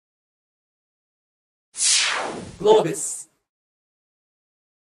Globis.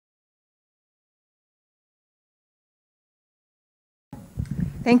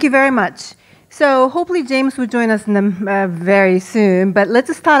 Thank you very much. So hopefully James will join us very soon. But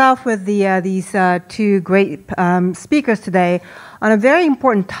let's start off with these two great speakers today on a very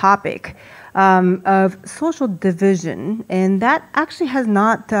important topic of social division. And that actually has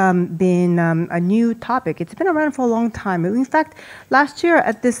not been a new topic. It's been around for a long time. In fact, last year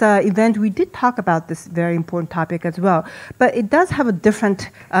at this event, we did talk about this very important topic as well. But it does have a different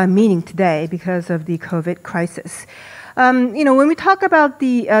meaning today because of the COVID crisis. When we talk about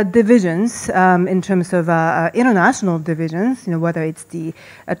the divisions in terms of international divisions, whether it's the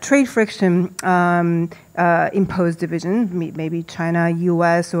trade friction imposed division, maybe China,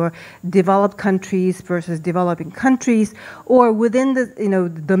 US, or developed countries versus developing countries, or within the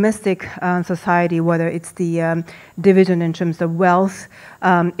domestic society, whether it's the division in terms of wealth,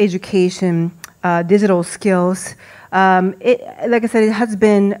 education, digital skills. Like I said, it has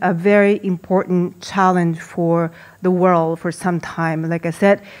been a very important challenge for the world for some time. Like I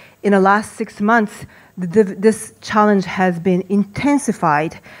said, in the last 6 months, this challenge has been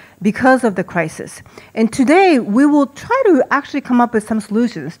intensified because of the crisis. And today, we will try to actually come up with some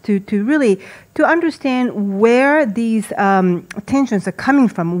solutions to understand where these tensions are coming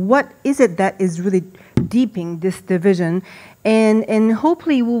from. What is it that is really deepening this division? And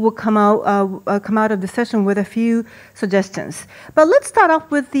hopefully we will come out of the session with a few suggestions. But let's start off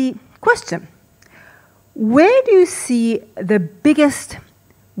with the question. Where do you see the biggest,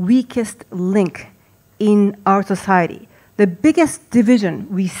 weakest link in our society? The biggest division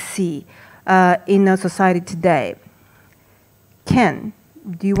we see in our society today? Ken,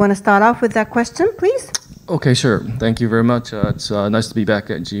 do you want to start off with that question, please? Okay, sure. Thank you very much. It's nice to be back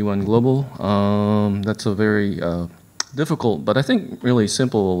at G1 Global. That's a very difficult, but I think really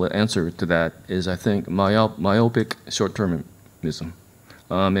simple answer to that is I think myopic short-termism.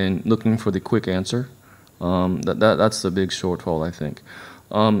 And looking for the quick answer, that's the big shortfall, I think.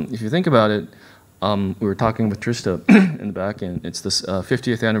 If you think about it, we were talking with Trista in the back end. It's the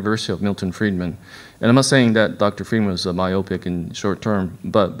 50th anniversary of Milton Friedman. And I'm not saying that Dr. Friedman was myopic in short term,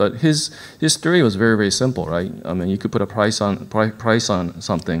 but his theory was very, very simple, right? I mean, you could put a price on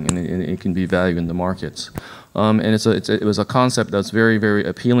something and it can be valued in the markets. And it was a concept that's very, very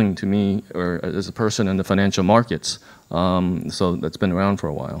appealing to me or as a person in the financial markets. So that's been around for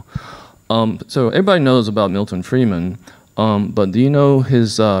a while. So everybody knows about Milton Friedman. But do you know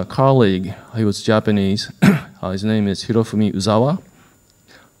his colleague? He was Japanese. His name is Hirofumi Uzawa.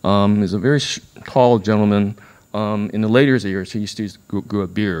 He's a very tall gentleman. In the later years, he used to grow a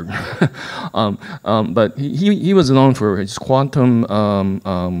beard. But he was known for his quantum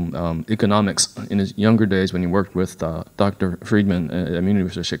economics in his younger days when he worked with Dr. Friedman at the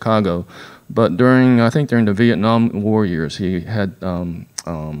University of Chicago. But during the Vietnam War years, he had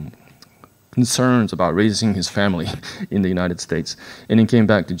concerns about raising his family in the United States, and he came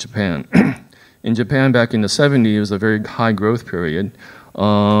back to Japan. In Japan, back in the 70s, it was a very high growth period,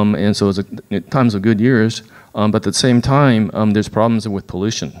 and so it was times of good years, but at the same time, there's problems with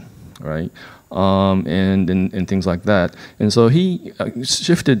pollution, right, and things like that. And so he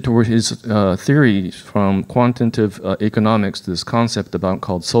shifted toward his theory from quantitative economics to this concept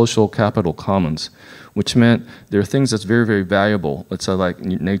called social capital commons, which meant there are things that's very, very valuable, let's say like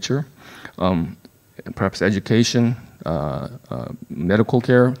nature, perhaps education, medical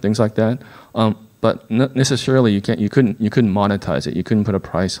care, things like that. But not necessarily you couldn't monetize it. You couldn't put a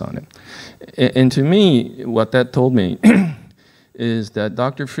price on it. And to me, what that told me is that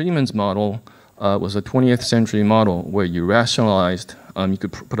Dr. Friedman's model was a 20th century model where you rationalized. You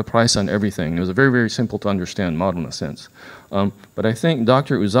could put a price on everything. It was a very, very simple to understand model in a sense. But I think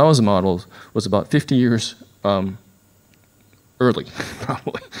Dr. Uzawa's model was about 50 years early,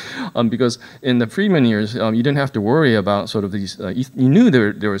 probably, because in the Friedman years, you didn't have to worry about sort of these. You knew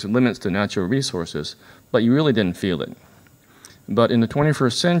there was limits to natural resources, but you really didn't feel it. But in the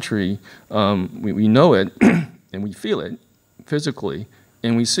 21st century, we know it and we feel it physically,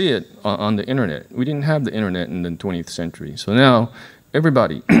 and we see it on the internet. We didn't have the internet in the 20th century, so now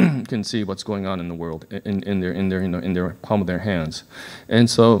everybody can see what's going on in the world in their palm of their hands. And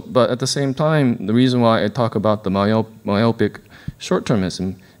so, but at the same time, the reason why I talk about the myopic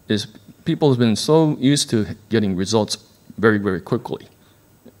short-termism is people have been so used to getting results very, very quickly,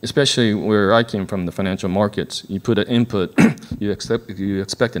 especially where I came from, the financial markets. You put an input, you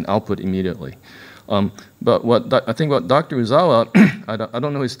expect an output immediately. But I think what Dr. Uzawa, I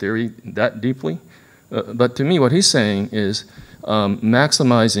don't know his theory that deeply, but to me what he's saying is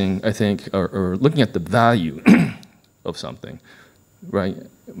maximizing, I think, or looking at the value of something right?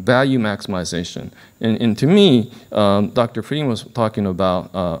 Value maximization. And to me, Dr. Friedman was talking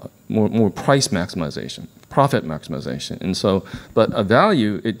about more price maximization, profit maximization. And so, but a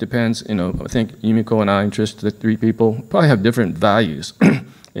value, it depends, I think Yumiko and I, just the three people, probably have different values.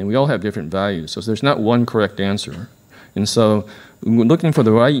 And we all have different values. So there's not one correct answer. And so we're looking for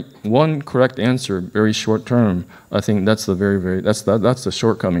the right one correct answer, very short term. I think that's the that's the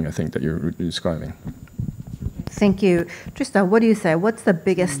shortcoming, I think, that you're describing. Thank you. Trista, what do you say? What's the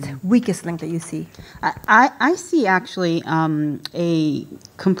biggest, weakest link that you see? I see actually a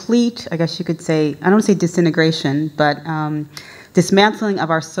complete, I guess you could say, I don't want to say disintegration, but dismantling of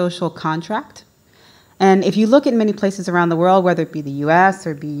our social contract. And if you look at many places around the world, whether it be the US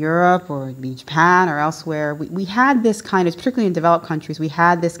or be Europe or be Japan or elsewhere, we had this kind of, particularly in developed countries, we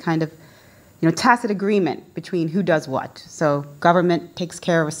had this kind of tacit agreement between who does what. So government takes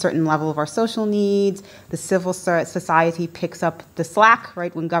care of a certain level of our social needs, the civil society picks up the slack,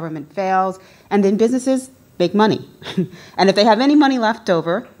 right, when government fails, and then businesses make money. And if they have any money left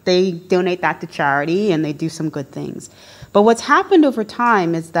over, they donate that to charity and they do some good things. But what's happened over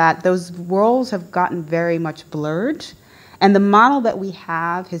time is that those roles have gotten very much blurred. And the model that we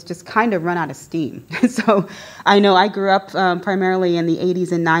have has just kind of run out of steam. So I know I grew up primarily in the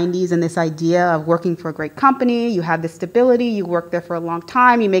 80s and 90s, and this idea of working for a great company, you have this stability, you work there for a long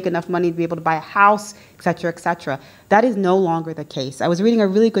time, you make enough money to be able to buy a house, et cetera, et cetera. That is no longer the case. I was reading a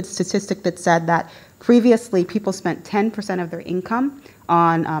really good statistic that said that previously people spent 10% of their income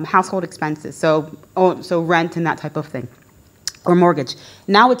on household expenses, so rent and that type of thing, or mortgage.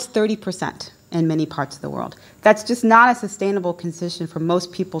 Now it's 30%. In many parts of the world. That's just not a sustainable condition for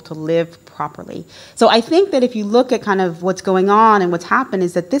most people to live properly. So I think that if you look at kind of what's going on and what's happened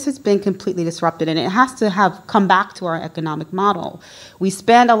is that this has been completely disrupted, and it has to have come back to our economic model. We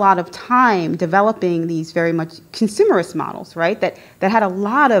spend a lot of time developing these very much consumerist models, right? That had a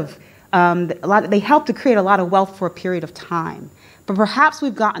lot of they helped to create a lot of wealth for a period of time. But perhaps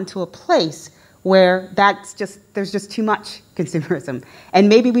we've gotten to a place where there's just too much consumerism. And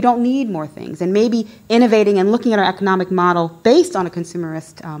maybe we don't need more things. And maybe innovating and looking at our economic model based on a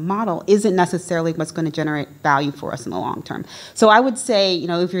consumerist model isn't necessarily what's going to generate value for us in the long term. So I would say,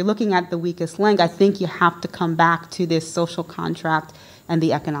 if you're looking at the weakest link, I think you have to come back to this social contract and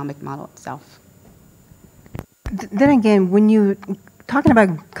the economic model itself. Then again, when you talking about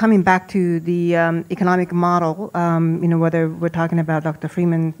coming back to the economic model, whether we're talking about Dr.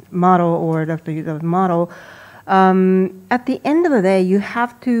 Friedman's model or Dr. Yuda's model, at the end of the day, you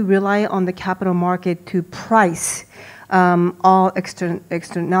have to rely on the capital market to price all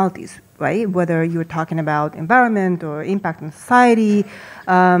externalities, right? Whether you're talking about environment or impact on society,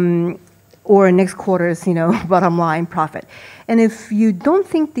 or next quarter's, bottom line profit. And if you don't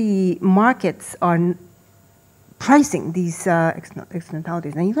think the markets are pricing these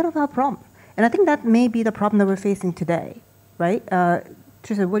externalities, and you're going to have a problem. And I think that may be the problem that we're facing today, right?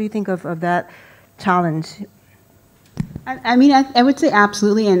 Trisha, what do you think of that challenge? I would say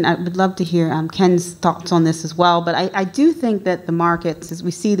absolutely, and I would love to hear Ken's thoughts on this as well. But I do think that the markets, as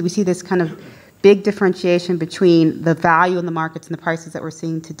we see this kind of big differentiation between the value in the markets and the prices that we're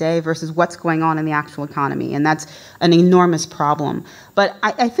seeing today versus what's going on in the actual economy. And that's an enormous problem. But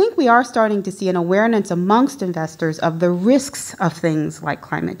I think we are starting to see an awareness amongst investors of the risks of things like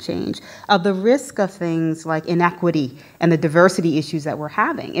climate change, of the risk of things like inequity and the diversity issues that we're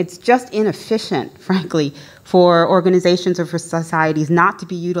having. It's just inefficient, frankly, for organizations or for societies not to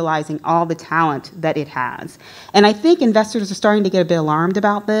be utilizing all the talent that it has. And I think investors are starting to get a bit alarmed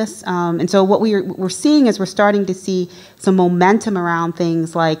about this. And so what we're seeing is we're starting to see some momentum around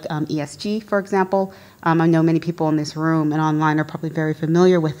things like ESG, for example. I know many people in this room and online are probably very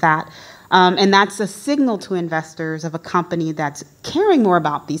familiar with that. And that's a signal to investors of a company that's caring more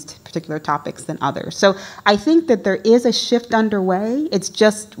about these particular topics than others. So I think that there is a shift underway. It's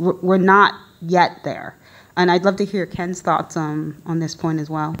just we're not yet there. And I'd love to hear Ken's thoughts on this point as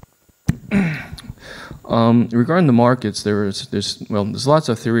well. Regarding the markets, there's lots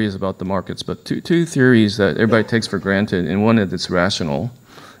of theories about the markets, but two theories that everybody takes for granted, and one that it's rational,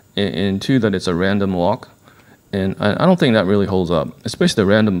 and two that it's a random walk. And I don't think that really holds up, especially the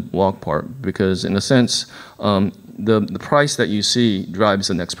random walk part, because in a sense, the price that you see drives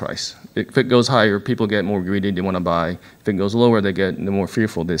the next price. If it goes higher, people get more greedy, they want to buy. If it goes lower, the more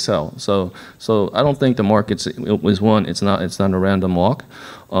fearful they sell. So I don't think the markets is one. It's not a random walk.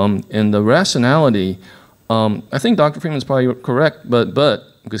 And the rationality, I think Dr. Friedman's probably correct, but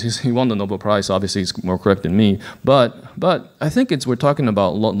because he won the Nobel Prize, obviously he's more correct than me. But I think we're talking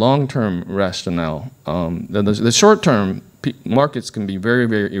about long-term rationale. The short-term markets can be very,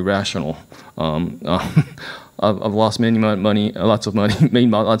 very irrational. I've lost many money, lots of money,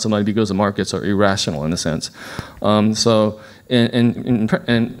 made lots of money because the markets are irrational in a sense. So,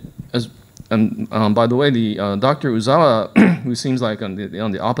 by the way, the Dr. Uzawa, who seems like on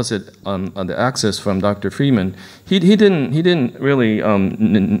the opposite on the axis from Dr. Friedman, he didn't really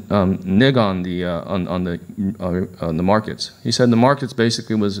neg on the markets. He said the markets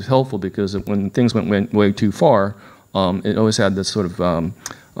basically was helpful because when things went way too far, it always had this sort of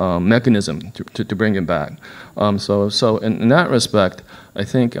mechanism to bring it back. So in that respect, I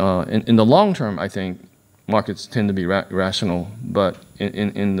think in the long term, I think markets tend to be rational, but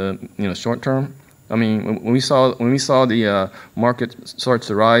in the short term, I mean, when we saw the market starts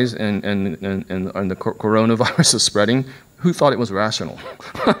to rise and the coronavirus is spreading, who thought it was rational?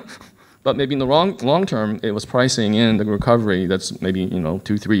 But maybe in the long term, it was pricing in the recovery that's maybe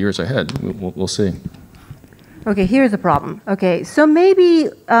 2-3 years ahead. We'll see. Okay, here's the problem. Okay, so maybe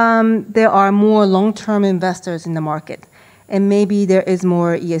there are more long-term investors in the market, and maybe there is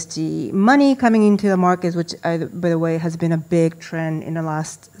more ESG money coming into the market, which, by the way, has been a big trend in the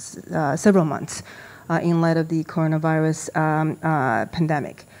last several months in light of the coronavirus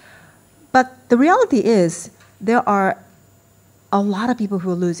pandemic. But the reality is there are a lot of people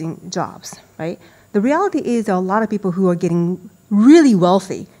who are losing jobs, right? The reality is there are a lot of people who are getting really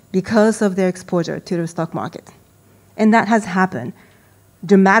wealthy because of their exposure to the stock market. And that has happened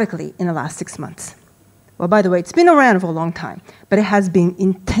dramatically in the last 6 months. Well, by the way, it's been around for a long time, but it has been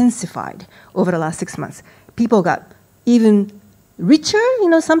intensified over the last 6 months. People got even richer,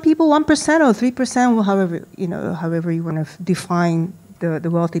 some people 1% or 3%, however you want to define the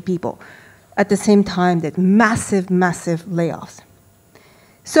wealthy people. At the same time, that massive layoffs.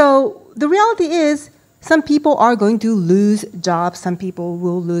 So the reality is, some people are going to lose jobs, some people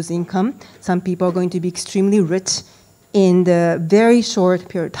will lose income, some people are going to be extremely rich in the very short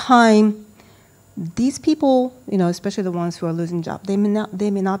period of time. These people, especially the ones who are losing jobs, they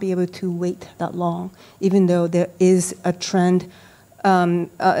may not be able to wait that long, even though there is a trend in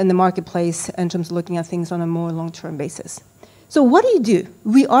the marketplace in terms of looking at things on a more long-term basis. So what do?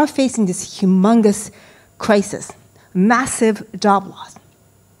 We are facing this humongous crisis, massive job loss.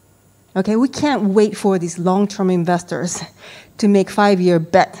 Okay, we can't wait for these long-term investors to make 5-year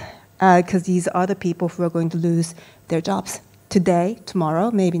bet because these are the people who are going to lose their jobs today,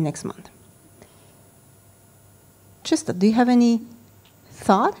 tomorrow, maybe next month. Trista, do you have any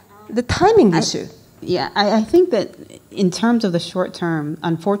thought? The timing issue. Yeah, I think that in terms of the short term,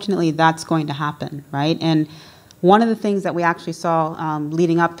 unfortunately, that's going to happen, right? And one of the things that we actually saw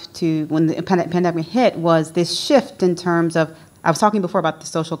leading up to when the pandemic hit was this shift in terms of, I was talking before about the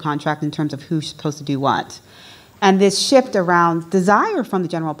social contract in terms of who's supposed to do what. And this shift around desire from the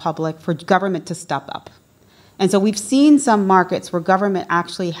general public for government to step up. And so we've seen some markets where government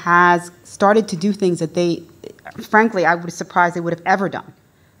actually has started to do things that they, frankly, I would be surprised they would have ever done.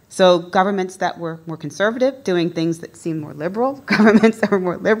 So governments that were more conservative, doing things that seemed more liberal, governments that were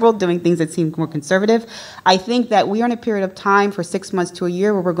more liberal, doing things that seemed more conservative. I think that we are in a period of time for 6 months to a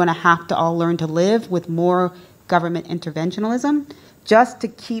year where we're going to have to all learn to live with more government interventionism just to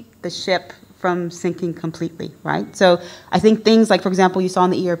keep the ship from sinking completely, right? So I think things like, for example, you saw in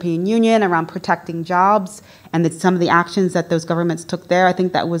the European Union around protecting jobs and that some of the actions that those governments took there, I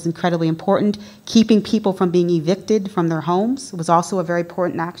think that was incredibly important. Keeping people from being evicted from their homes was also a very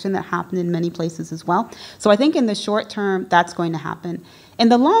important action that happened in many places as well. So I think in the short term, that's going to happen. In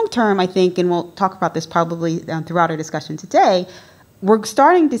the long term, I think, and we'll talk about this probably throughout our discussion today, we're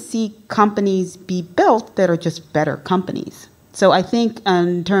starting to see companies be built that are just better companies. So I think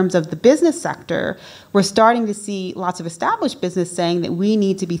in terms of the business sector, we're starting to see lots of established business saying that we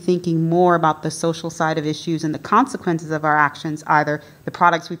need to be thinking more about the social side of issues and the consequences of our actions, either the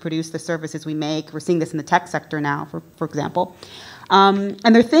products we produce, the services we make. We're seeing this in the tech sector now, for example. And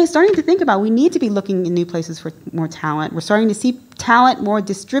they're starting to think about we need to be looking in new places for more talent. We're starting to see talent more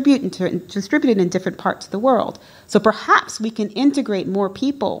distributed in different parts of the world. So perhaps we can integrate more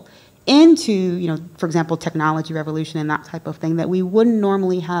people into, for example, technology revolution and that type of thing that we wouldn't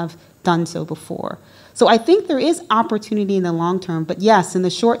normally have done so before. So I think there is opportunity in the long term, but yes, in the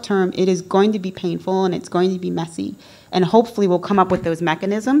short term, it is going to be painful and it's going to be messy. And hopefully we'll come up with those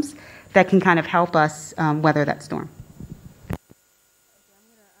mechanisms that can kind of help us weather that storm.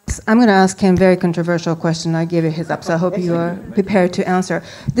 I'm going to ask him a very controversial question. I gave you heads up, so I hope you are prepared to answer.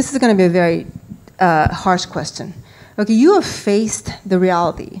 This is going to be a very harsh question. Okay, you have faced the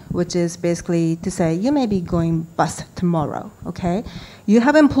reality, which is basically to say you may be going bust tomorrow, okay? You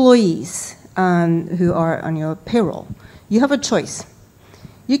have employees who are on your payroll. You have a choice.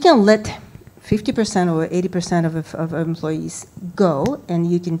 You can let 50% or 80% of employees go,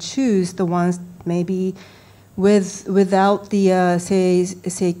 and you can choose the ones maybe without the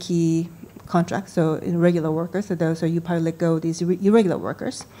say key contract, so irregular workers, so you probably let go these irregular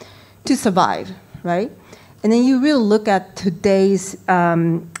workers to survive, right? And then you really look at today's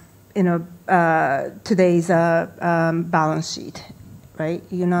balance sheet, right?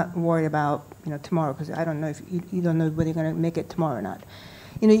 You're not worried about tomorrow, because I don't know if you don't know whether you're going to make it tomorrow or not.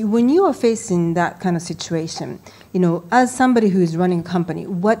 When you are facing that kind of situation, as somebody who is running a company,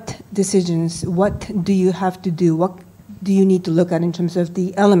 what decisions, what do you have to do? What do you need to look at in terms of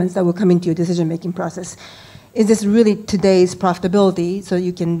the elements that will come into your decision-making process? Is this really today's profitability, so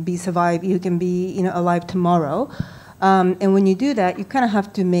you can be alive tomorrow? And when you do that, you kind of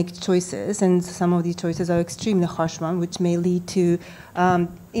have to make choices, and some of these choices are extremely harsh ones, which may lead to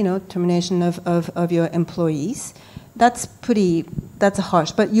termination of your employees. That's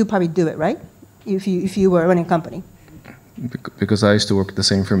harsh, but you probably do it, right? If you were running a company. Because I used to work at the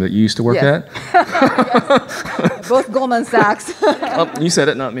same firm that you used to work at? Yes. Both Goldman Sachs. Oh, you said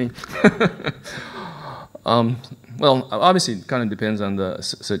it, not me. Well, obviously, it kind of depends on the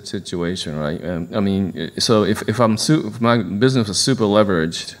situation, right? So if my business is super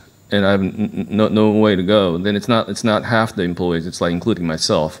leveraged and I have no way to go, then it's not half the employees. It's like including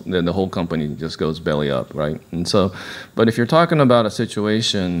myself. Then the whole company just goes belly up, right? And so, but if you're talking about a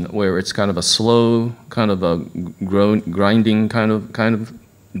situation where it's kind of a slow, kind of a grinding kind of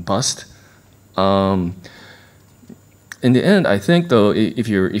bust. In the end, I think though, if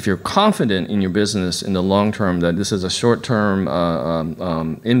you're confident in your business in the long term that this is a short-term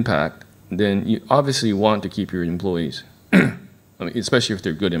impact, then you obviously want to keep your employees. Especially if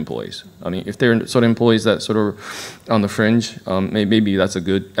they're good employees. If they're sort of employees that sort of on the fringe, maybe that's a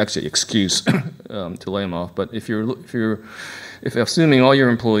good excuse to lay them off. But if assuming all your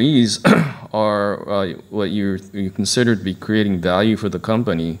employees are what you consider to be creating value for the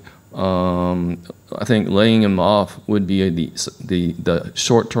company, I think laying them off would be the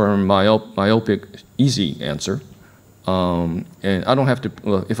short-term myopic easy answer. And I don't have to.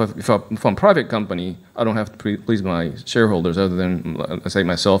 Well, if I'm a private company, I don't have to please my shareholders, other than let's say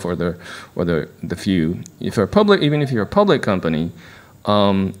myself or the few. If you're public, even if you're a public company,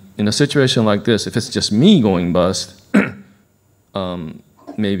 in a situation like this, if it's just me going bust,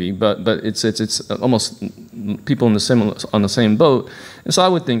 maybe. But it's almost people on the same boat. And so I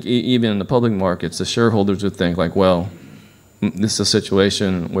would think even in the public markets, the shareholders would think like, well, this is a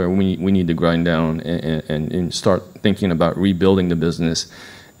situation where we need to grind down and start thinking about rebuilding the business.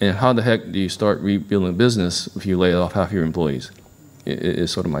 And how the heck do you start rebuilding a business if you lay off half your employees?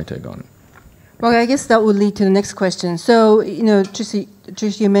 Is sort of my take on it. Well, I guess that would lead to the next question. So,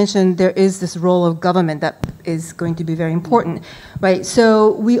 Tricia, you mentioned there is this role of government that is going to be very important, right?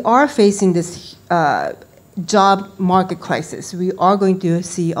 So we are facing this job market crisis. We are going to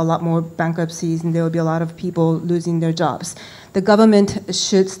see a lot more bankruptcies, and there will be a lot of people losing their jobs. The government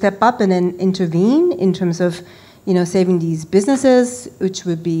should step up and then intervene in terms of, saving these businesses, which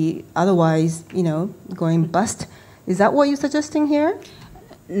would be otherwise, going bust. Is that what you're suggesting here?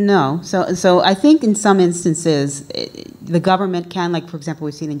 No. So I think in some instances, the government can, like for example,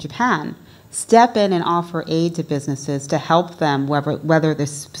 we've seen in Japan, step in and offer aid to businesses to help them weather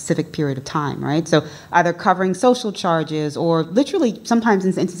this specific period of time, right? So either covering social charges or literally sometimes in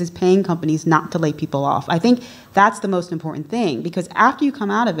instances paying companies not to lay people off. I think that's the most important thing, because after you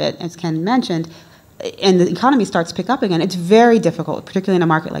come out of it, as Ken mentioned, and the economy starts to pick up again, it's very difficult, particularly in a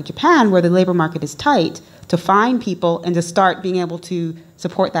market like Japan where the labor market is tight, to find people and to start being able to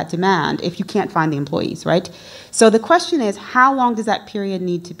support that demand if you can't find the employees, right? So the question is, how long does that period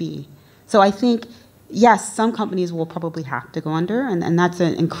need to be? So I think, yes, some companies will probably have to go under, and that's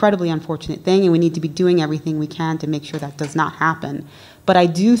an incredibly unfortunate thing, and we need to be doing everything we can to make sure that does not happen. But I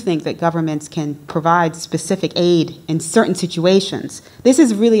do think that governments can provide specific aid in certain situations. This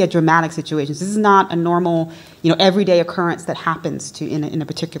is really a dramatic situation. This is not a normal, everyday occurrence that happens in a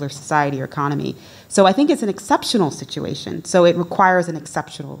particular society or economy. So I think it's an exceptional situation. So it requires an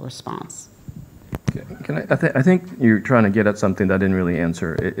exceptional response. I think you're trying to get at something that I didn't really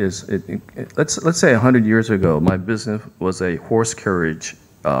answer. Let's say 100 years ago, my business was a horse carriage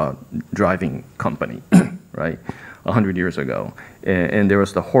driving company, right? 100 years ago, and there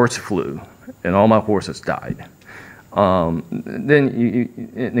was the horse flu, and all my horses died.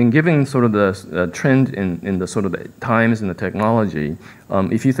 Then given sort of the trend in the sort of the times and the technology,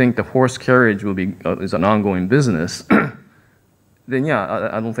 if you think the horse carriage is an ongoing business, then yeah,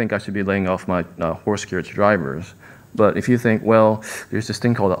 I don't think I should be laying off my horse carriage drivers. But if you think, well, there's this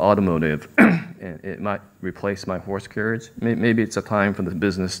thing called the automotive, and it might replace my horse carriage, maybe it's a time for the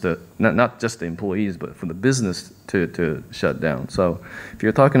business to, not just the employees, but for the business to shut down. So if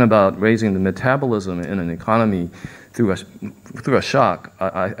you're talking about raising the metabolism in an economy through a shock,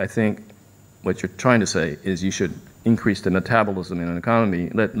 I think what you're trying to say is you should increase the metabolism in an economy,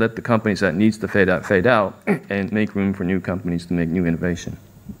 let the companies that needs to fade out, and make room for new companies to make new innovation.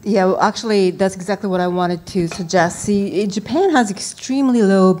 Yeah, well, actually, that's exactly what I wanted to suggest. See, Japan has extremely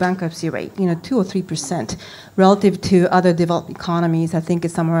low bankruptcy rate, 2 or 3%, relative to other developed economies. I think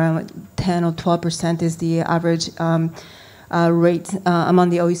it's somewhere around like 10 or 12% is the average rate among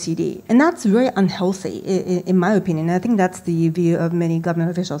the OECD. And that's very unhealthy, in my opinion. And I think that's the view of many government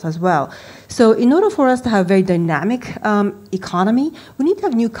officials as well. So in order for us to have a very dynamic economy, we need to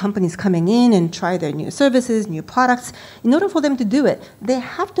have new companies coming in and try their new services, new products. In order for them to do it, they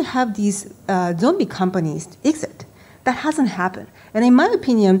have to have these zombie companies exit. That hasn't happened. And in my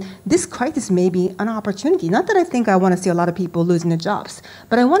opinion, this crisis may be an opportunity. Not that I think I want to see a lot of people losing their jobs,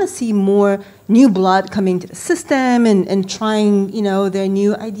 but I want to see more new blood coming to the system and trying, their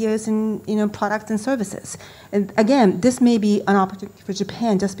new ideas and, products and services. And again, this may be an opportunity for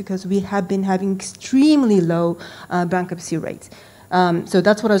Japan just because we have been having extremely low bankruptcy rates. So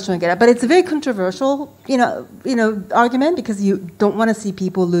that's what I was trying to get at. But it's a very controversial, argument because you don't want to see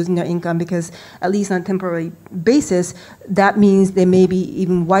people losing their income because, at least on a temporary basis, that means there may be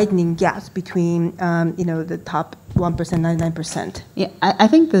even widening gaps between, the top 1%, 99%. Yeah, I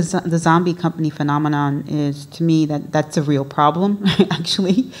think the zombie company phenomenon is, to me, that's a real problem,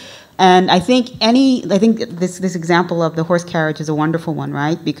 actually. And I think this example of the horse carriage is a wonderful one,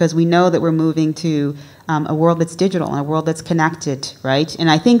 right? Because we know that we're moving to a world that's digital and a world that's connected, right? And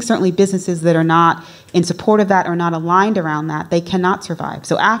I think certainly businesses that are not in support of that or not aligned around that, they cannot survive.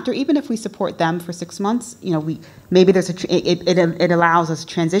 So even if we support them for 6 months, maybe it allows us a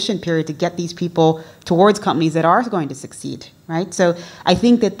transition period to get these people towards companies that are going to succeed, right? So I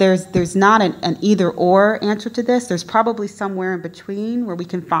think that there's not an either or answer to this. There's probably somewhere in between where we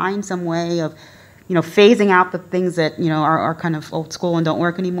can find some way of phasing out the things that, are kind of old school and don't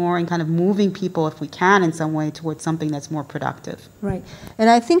work anymore and kind of moving people, if we can, in some way towards something that's more productive. Right. And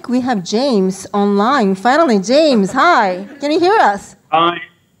I think we have James online. Finally, James, hi. Can you hear us? Hi.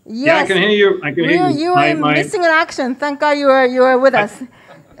 Yes. Yeah, I can hear you. I can hear you. You are missing in action. Thank God you are with us.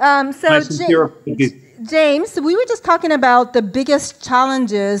 James, we were just talking about the biggest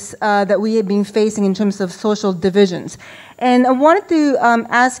challenges that we have been facing in terms of social divisions. And I wanted to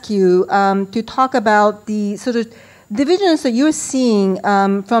ask you to talk about the sort of divisions that you're seeing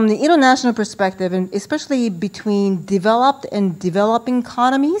from the international perspective, and especially between developed and developing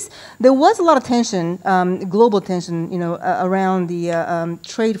economies. There was a lot of tension, global tension, around the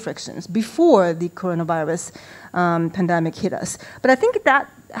trade frictions before the coronavirus pandemic hit us. But I think that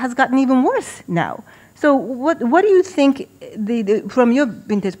has gotten even worse now. So what do you think, from your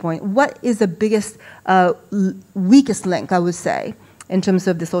vantage point, what is the biggest, weakest link, I would say, in terms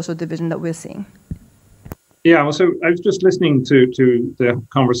of the social division that we're seeing? Yeah, well, so I was just listening to the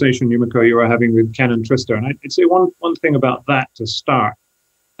conversation, Yumiko, you were having with Ken and Trista, and I'd say one thing about that to start,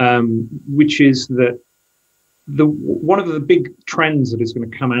 which is that one of the big trends that is going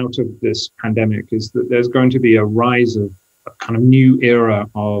to come out of this pandemic is that there's going to be a rise of a kind of new era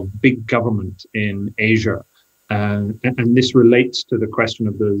of big government in Asia. And this relates to the question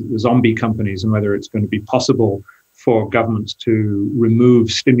of the zombie companies and whether it's going to be possible for governments to remove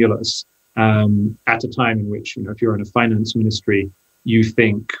stimulus at a time in which, if you're in a finance ministry, you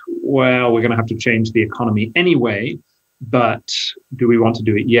think, well, we're going to have to change the economy anyway, but do we want to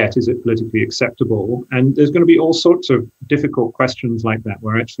do it yet? Is it politically acceptable? And there's going to be all sorts of difficult questions like that,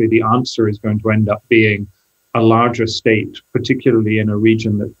 where actually the answer is going to end up being a larger state, particularly in a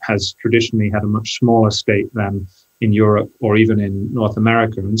region that has traditionally had a much smaller state than in Europe or even in North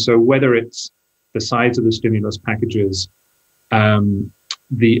America. And so whether it's the size of the stimulus packages,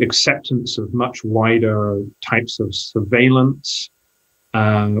 the acceptance of much wider types of surveillance,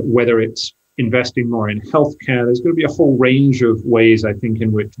 whether it's investing more in healthcare, there's going to be a whole range of ways, I think,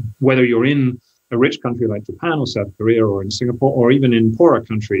 in which, whether you're in a rich country like Japan or South Korea or in Singapore or even in poorer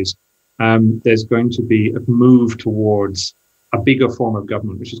countries, there's going to be a move towards a bigger form of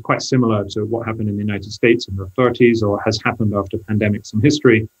government, which is quite similar to what happened in the United States in the 30s or has happened after pandemics in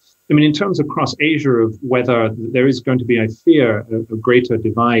history. I mean, in terms of cross Asia, of whether there is going to be, I fear, a greater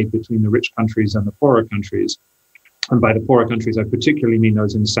divide between the rich countries and the poorer countries. And by the poorer countries, I particularly mean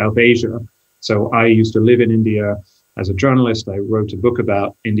those in South Asia. So I used to live in India as a journalist. I wrote a book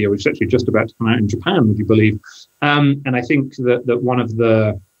about India, which is actually just about to come out in Japan, would you believe? And I think that one of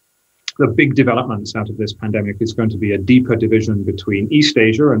the the big developments out of this pandemic is going to be a deeper division between East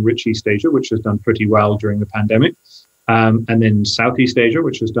Asia and rich East Asia, which has done pretty well during the pandemic, and then Southeast Asia,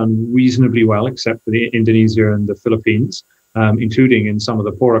 which has done reasonably well, except for Indonesia and the Philippines, including in some of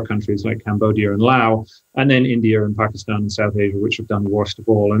the poorer countries like Cambodia and Laos, and then India and Pakistan and South Asia, which have done worst of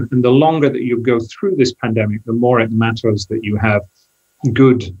all. And the longer that you go through this pandemic, the more it matters that you have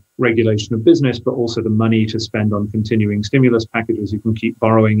good regulation of business, but also the money to spend on continuing stimulus packages. You can keep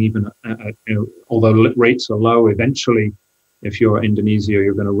borrowing even although rates are low. Eventually, if you're Indonesia,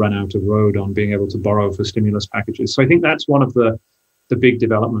 you're going to run out of road on being able to borrow for stimulus packages. So I think that's one of the big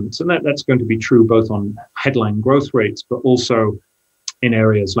developments. And that's going to be true both on headline growth rates, but also in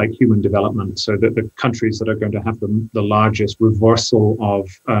areas like human development. So that the countries that are going to have the largest reversal of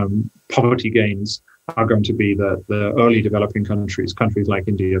poverty gains are going to be the early developing countries like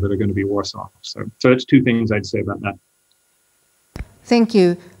India, that are going to be worse off. So that's two things I'd say about that. Thank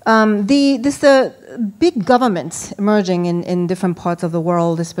you. The big governments emerging in different parts of the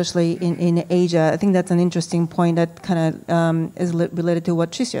world, especially in Asia. I think that's an interesting point that kind of is related to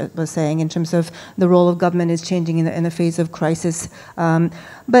what Tricia was saying in terms of the role of government is changing in the face of crisis. But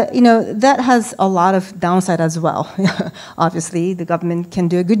that has a lot of downside as well. Obviously, the government can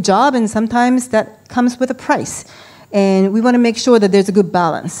do a good job, and sometimes that comes with a price. And we want to make sure that there's a good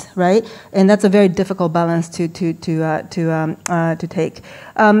balance, right? And that's a very difficult balance to take.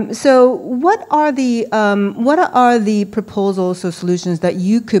 So, what are the proposals or solutions that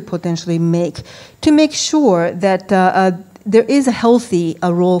you could potentially make to make sure that there is a healthy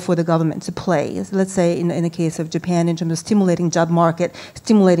role for the government to play? Let's say in the case of Japan, in terms of stimulating job market,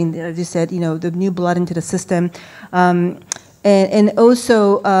 stimulating, as you said, the new blood into the system. And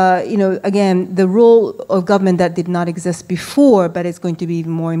also, again, the role of government that did not exist before, but it's going to be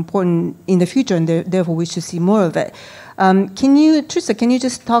even more important in the future, and therefore we should see more of it. Trista, can you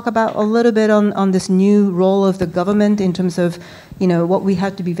just talk about a little bit on this new role of the government in terms of, what we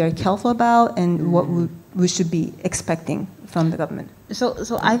have to be very careful about and what we should be expecting from the government?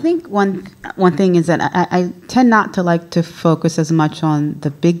 So I think one thing is that I tend not to like to focus as much on the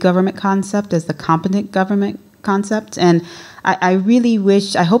big government concept as the competent government concept. And I really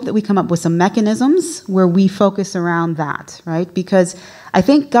I hope that we come up with some mechanisms where we focus around that, right? Because I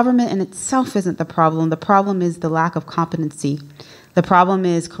think government in itself isn't the problem. The problem is the lack of competency. The problem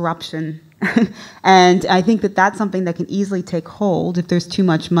is corruption. And I think that that's something that can easily take hold if there's too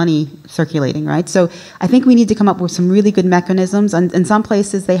much money circulating, right? So I think we need to come up with some really good mechanisms. And in some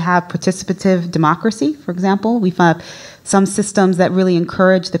places, they have participative democracy, for example. We have some systems that really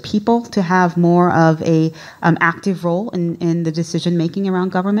encourage the people to have more of a active role in the decision making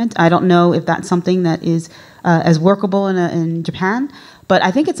around government. I don't know if that's something that is as workable in Japan, but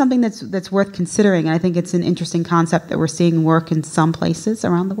I think it's something that's worth considering, and I think it's an interesting concept that we're seeing work in some places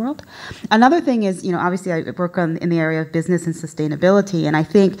around the world. Another thing is, obviously I work in the area of business and sustainability, and I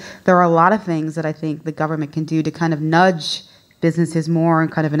think there are a lot of things that I think the government can do to kind of nudge businesses more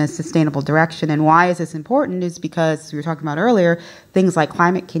and kind of in a sustainable direction. And why is this important is because we were talking about earlier, things like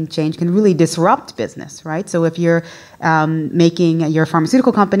climate change can really disrupt business, right? So if you're you're a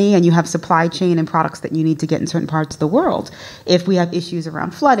pharmaceutical company and you have supply chain and products that you need to get in certain parts of the world, if we have issues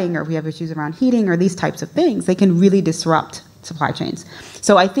around flooding or if we have issues around heating or these types of things, they can really disrupt supply chains.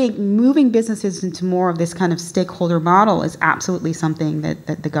 So I think moving businesses into more of this kind of stakeholder model is absolutely something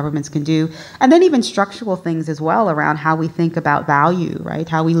that the governments can do. And then even structural things as well around how we think about value, right?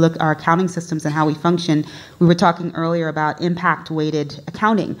 How we look our accounting systems and how we function. We were talking earlier about impact-weighted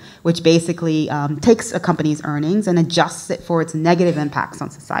accounting, which basically takes a company's earnings and adjusts it for its negative impacts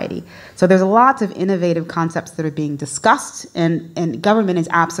on society. So there's lots of innovative concepts that are being discussed, and government is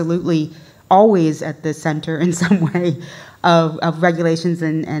absolutely always at the center in some way of regulations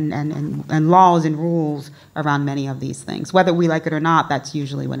and laws and rules around many of these things. Whether we like it or not, that's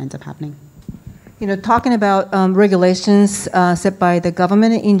usually what ends up happening. Talking about regulations set by the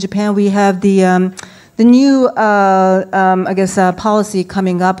government in Japan, we have the new, policy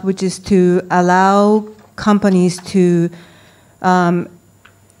coming up, which is to allow companies to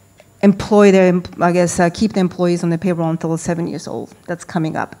employ keep the employees on the payroll until 7 years old. That's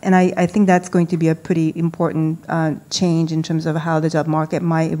coming up. And I think that's going to be a pretty important change in terms of how the job market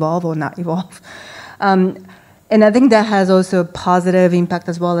might evolve or not evolve. And I think that has also positive impact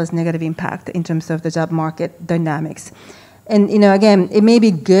as well as negative impact in terms of the job market dynamics. And again, it may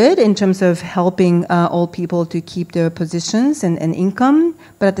be good in terms of helping old people to keep their positions and income,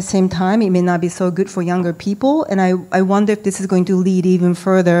 but at the same time, it may not be so good for younger people. And I wonder if this is going to lead even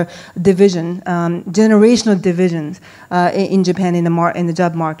further division, generational divisions in Japan in the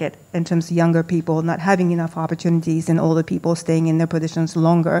job market in terms of younger people not having enough opportunities and older people staying in their positions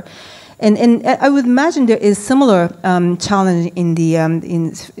longer. And I would imagine there is similar challenge in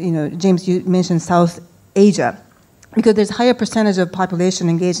James, you mentioned South Asia, because there's a higher percentage of population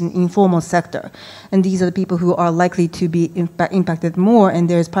engaged in informal sector. And these are the people who are likely to be impacted more, and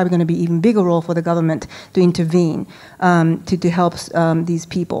there's probably going to be even bigger role for the government to intervene to help these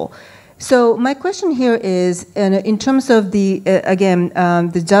people. So my question here is, in terms of the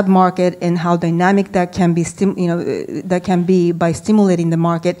job market and how dynamic that can be, by stimulating the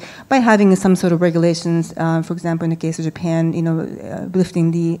market by having some sort of regulations. For example, in the case of Japan,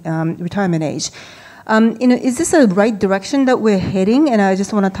 lifting the retirement age. Is this a right direction that we're heading? And I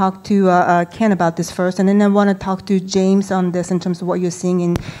just want to talk to Ken about this first, and then I want to talk to James on this in terms of what you're seeing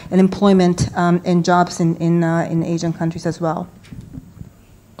in employment and jobs in Asian countries as well.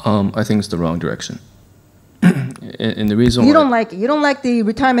 I think it's the wrong direction. And the reason you don't like it. You don't like the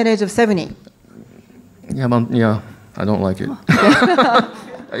retirement age of 70. Yeah, I don't like it.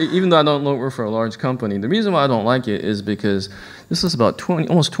 Even though I don't work for a large company, the reason why I don't like it is because this was about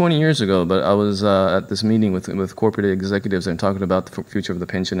almost 20 years ago, but I was at this meeting with corporate executives and talking about the future of the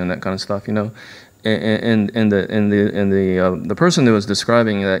pension and that kind of stuff, And the person that was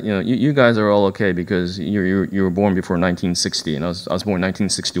describing that, you guys are all okay because you were born before 1960, and I was born in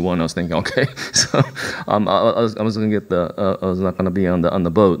 1961. I was thinking, okay, so I was going to get I was not going to be on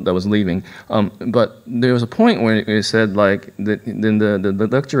the boat that was leaving. But there was a point where it said then the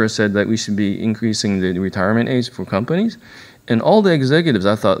lecturer said that we should be increasing the retirement age for companies. And all the executives,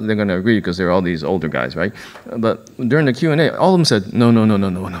 I thought they're going to agree because they're all these older guys, right? But during the Q&A, all of them said, no,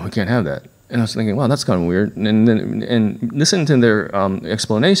 we can't have that. And I was thinking, wow, that's kind of weird. And listening to their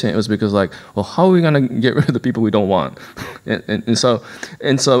explanation, it was because well, how are we going to get rid of the people we don't want? and so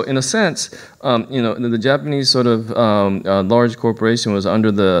in a sense, the Japanese sort of large corporation was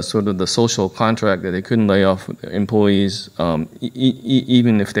under the sort of the social contract that they couldn't lay off employees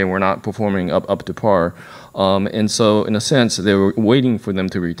even if they were not performing up to par. And so, in a sense, they were waiting for them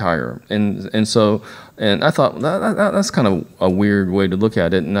to retire. And I thought that's kind of a weird way to look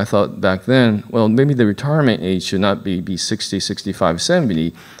at it. And I thought back then, well, maybe the retirement age should not be 60, 65,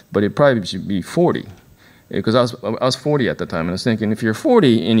 70, but it probably should be 40. Because I was 40 at the time, and I was thinking, if you're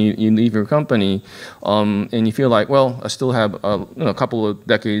 40 and you leave your company, and you feel like, well, I still have a couple of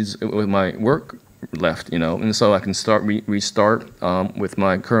decades with my work left, and so I can restart with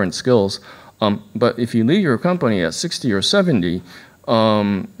my current skills. But if you leave your company at 60 or 70,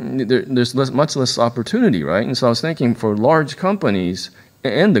 there's much less opportunity, right? And so I was thinking for large companies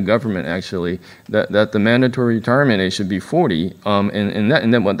and the government actually that the mandatory retirement age should be 40.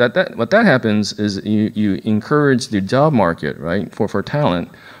 And then what that happens is you encourage the job market, right, for talent.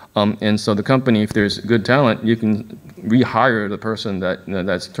 And so the company, if there's good talent, you can rehire the person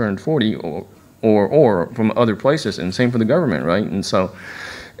that's turned 40 or from other places, and same for the government, right? And so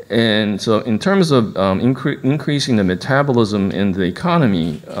in terms of increasing the metabolism in the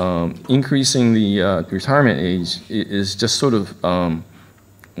economy, increasing the retirement age is just sort of,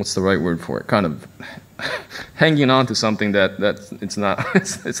 what's the right word for it? Kind of hanging on to something that it's not going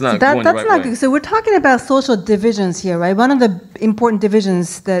the right that's not way. good. So we're talking about social divisions here, right? One of the important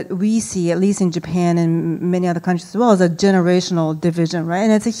divisions that we see, at least in Japan and many other countries as well, is a generational division, right?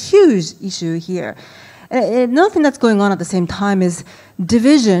 And it's a huge issue here. Another thing that's going on at the same time is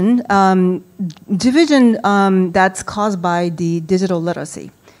division that's caused by the digital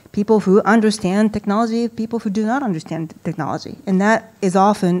literacy. People who understand technology, people who do not understand technology. And that is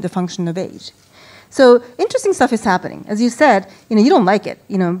often the function of age. So interesting stuff is happening. As you said, you don't like it,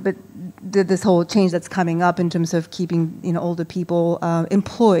 but this whole change that's coming up in terms of keeping older people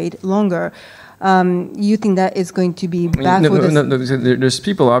employed longer. You think that is going to be bad for this? There's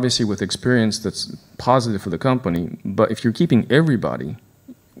people obviously with experience that's positive for the company, but if you're keeping everybody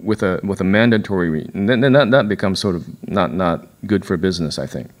with a mandatory, then that becomes sort of not good for business, I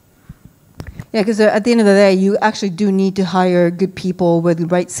think. Yeah, because at the end of the day, you actually do need to hire good people with the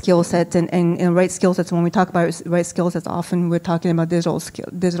right skill sets, and right skill sets. When we talk about right skill sets, often we're talking about digital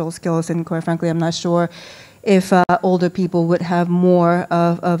skills, and quite frankly, I'm not sure if older people would have more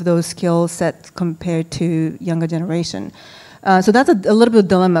of those skill sets compared to younger generation. So that's a little bit of a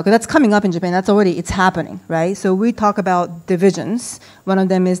dilemma, because that's coming up in Japan. It's happening, right? So we talk about divisions. One of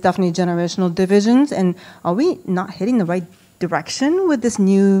them is definitely generational divisions. And are we not hitting the right direction with this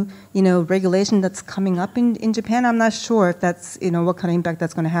new, regulation that's coming up in Japan? I'm not sure if that's, what kind of impact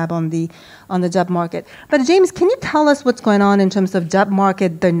that's going to have on the job market. But James, can you tell us what's going on in terms of job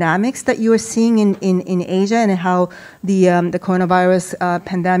market dynamics that you are seeing in Asia, and how the coronavirus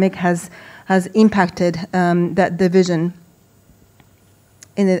pandemic has impacted that division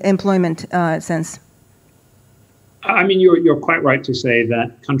in the employment sense? I mean, you're quite right to say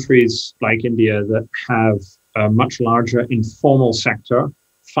that countries like India that have a much larger informal sector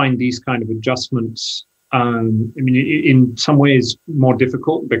find these kind of adjustments, in some ways more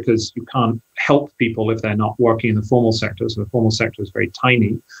difficult, because you can't help people if they're not working in the formal sector. So the formal sector is very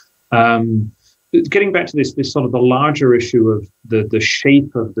tiny. Getting back to this sort of the larger issue of the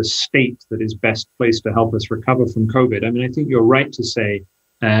shape of the state that is best placed to help us recover from COVID. I mean, I think you're right to say,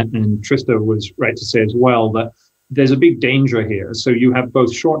 and Trista was right to say as well, that there's a big danger here. So you have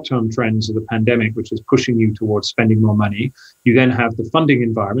both short-term trends of the pandemic, which is pushing you towards spending more money. You then have the funding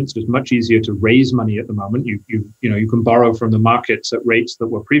environment. So it's much easier to raise money at the moment. You can borrow from the markets at rates that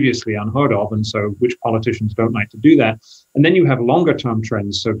were previously unheard of, and so which politicians don't like to do that. And then you have longer-term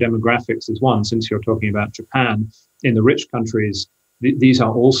trends. So demographics is one. Since you're talking about Japan, in the rich countries, these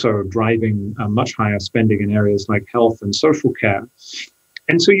are also driving much higher spending in areas like health and social care.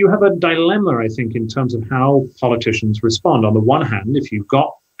 And so you have a dilemma, I think, in terms of how politicians respond. On the one hand, if you've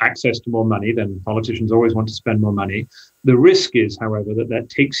got access to more money, then politicians always want to spend more money. The risk is, however, that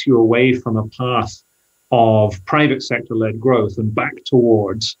takes you away from a path of private sector-led growth and back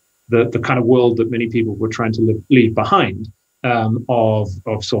towards the kind of world that many people were trying to leave behind, of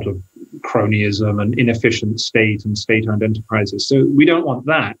sort of cronyism and inefficient state and state-owned enterprises. So we don't want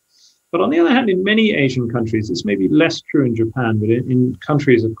that. But on the other hand, in many Asian countries, this may be less true in Japan, but in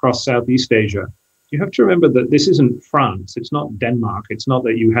countries across Southeast Asia, you have to remember that this isn't France. It's not Denmark. It's not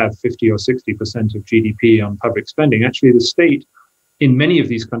that you have 50 or 60% of GDP on public spending. Actually, the state in many of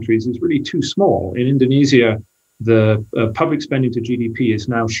these countries is really too small. In Indonesia, the public spending to GDP is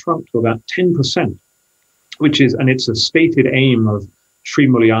now shrunk to about 10%, and it's a stated aim of Sri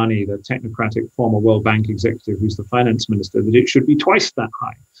Mulyani, the technocratic former World Bank executive, who's the finance minister, that it should be twice that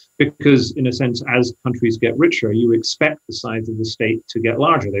high. Because in a sense, as countries get richer, you expect the size of the state to get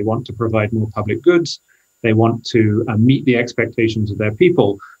larger. They want to provide more public goods. They want to meet the expectations of their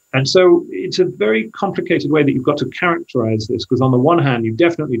people. And so it's a very complicated way that you've got to characterize this, because on the one hand, you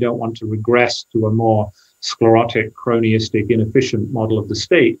definitely don't want to regress to a more sclerotic, cronyistic, inefficient model of the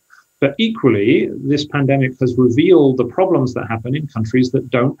state. But equally, this pandemic has revealed the problems that happen in countries that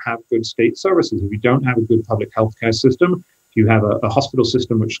don't have good state services. If you don't have a good public healthcare system, if you have a hospital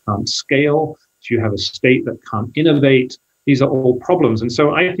system which can't scale, if you have a state that can't innovate, these are all problems. And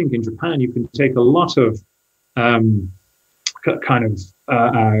so I think in Japan, you can take a lot of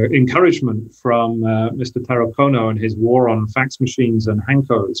encouragement from Mr. Taro Kono and his war on fax machines and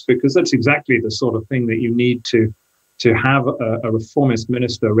hankos, because that's exactly the sort of thing that you need to have a reformist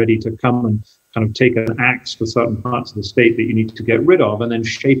minister ready to come and kind of take an axe for certain parts of the state that you need to get rid of, and then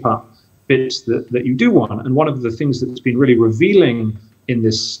shape up bits that you do want. And one of the things that's been really revealing in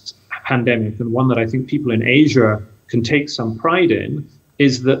this pandemic, and one that I think people in Asia can take some pride in,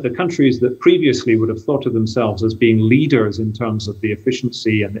 is that the countries that previously would have thought of themselves as being leaders in terms of the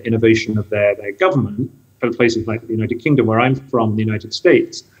efficiency and the innovation of their government, places like the United Kingdom, where I'm from, the United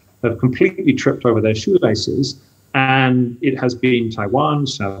States, have completely tripped over their shoelaces. And it has been Taiwan,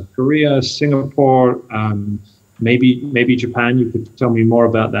 South Korea, Singapore, maybe Japan. You could tell me more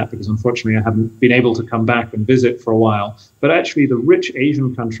about that, because unfortunately I haven't been able to come back and visit for a while. But actually the rich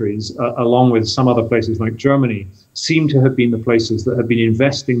Asian countries, along with some other places like Germany, seem to have been the places that have been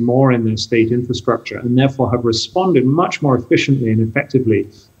investing more in their state infrastructure, and therefore have responded much more efficiently and effectively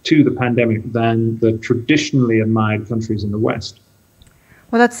to the pandemic than the traditionally admired countries in the West.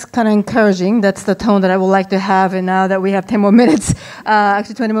 Well, that's kind of encouraging. That's the tone that I would like to have. And now that we have 10 more minutes,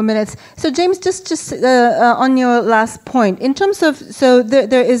 actually 20 more minutes. So James, just on your last point, in terms of, so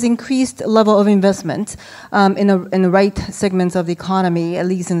there is increased level of investment in the right segments of the economy, at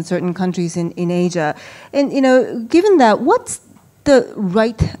least in certain countries in Asia. And, given that, what's the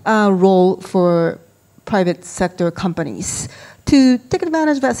right role for private sector companies to take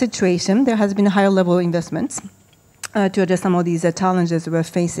advantage of that situation? There has been a higher level of investments to address some of these challenges we're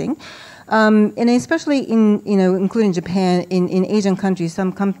facing. And especially in, including Japan, in Asian countries,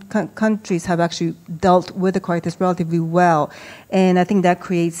 some countries have actually dealt with the crisis relatively well. And I think that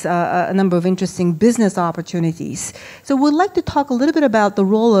creates a number of interesting business opportunities. So we'd like to talk a little bit about the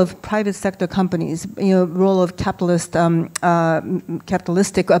role of private sector companies, role of capitalistic,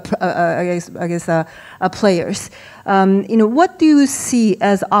 players. What do you see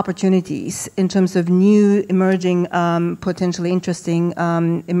as opportunities in terms of new, emerging, potentially interesting,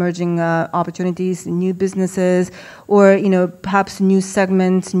 emerging opportunities, new businesses, or perhaps new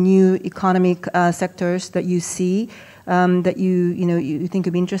segments, new economic sectors that you see that you think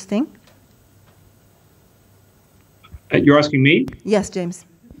would be interesting? You're asking me? Yes, James.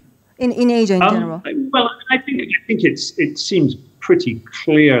 In Asia in general. Well, I think it seems pretty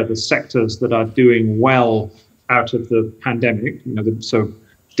clear the sectors that are doing well out of the pandemic. So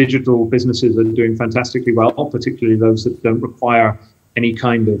digital businesses are doing fantastically well, particularly those that don't require any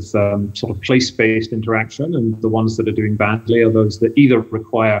kind of sort of place-based interaction, and the ones that are doing badly are those that either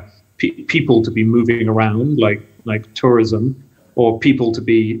require people to be moving around, like tourism, or people to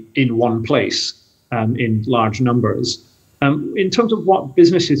be in one place in large numbers. In terms of what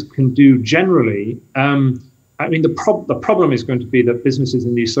businesses can do generally, the problem is going to be that businesses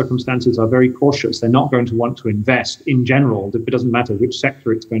in these circumstances are very cautious. They're not going to want to invest in general. It doesn't matter which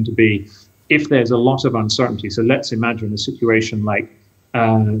sector it's going to be if there's a lot of uncertainty. So let's imagine a situation like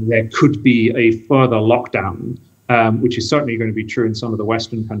there could be a further lockdown, which is certainly going to be true in some of the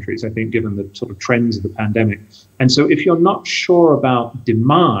Western countries, I think, given the sort of trends of the pandemic. And so if you're not sure about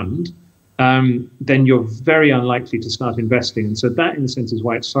demand, then you're very unlikely to start investing. And so that, in a sense, is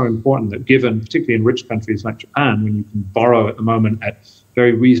why it's so important that given, particularly in rich countries like Japan, when you can borrow at the moment at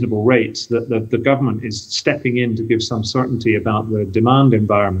very reasonable rates, that the government is stepping in to give some certainty about the demand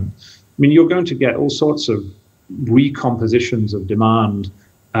environment. You're going to get all sorts of recompositions of demand.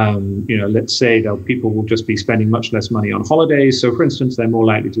 Let's say that people will just be spending much less money on holidays. So, for instance, they're more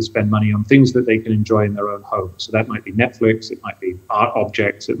likely to spend money on things that they can enjoy in their own home. So that might be Netflix, it might be art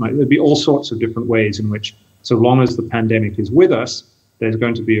objects, there'd be all sorts of different ways in which, so long as the pandemic is with us, there's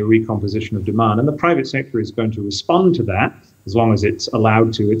going to be a recomposition of demand. And the private sector is going to respond to that as long as it's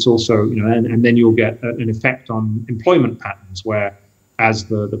allowed to. It's also, and then you'll get an effect on employment patterns where, as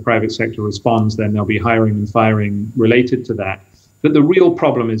the private sector responds, then there'll be hiring and firing related to that. But the real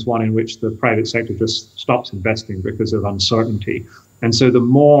problem is one in which the private sector just stops investing because of uncertainty. And so the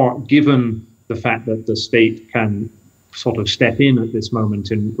more, given the fact that the state can sort of step in at this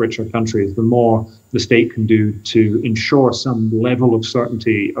moment in richer countries, the more the state can do to ensure some level of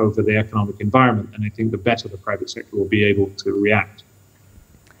certainty over the economic environment. And I think the better the private sector will be able to react.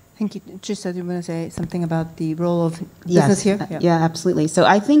 Thank you. Trista, do you want to say something about the role of business here? Yeah, absolutely. So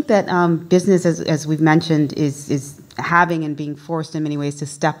I think that business, as we've mentioned, is having and being forced in many ways to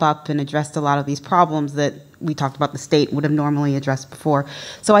step up and address a lot of these problems that we talked about the state would have normally addressed before.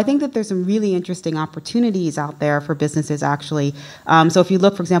 So I think that there's some really interesting opportunities out there for businesses, actually. So if you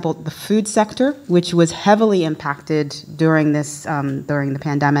look, for example, the food sector, which was heavily impacted during the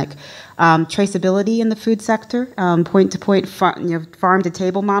pandemic, traceability in the food sector, point-to-point,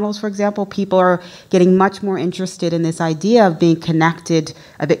 farm-to-table models, for example. People are getting much more interested in this idea of being connected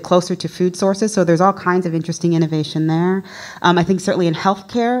a bit closer to food sources. So there's all kinds of interesting innovation there. I think certainly in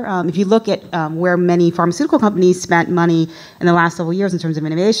healthcare, if you look at where many pharmaceutical companies spent money in the last several years in terms of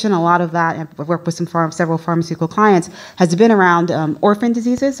innovation, a lot of that, and I've worked with several pharmaceutical clients, has been around orphan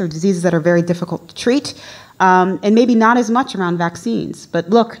diseases or diseases that are very difficult to treat. And maybe not as much around vaccines. But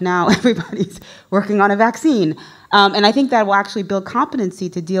look, now everybody's working on a vaccine. And I think that will actually build competency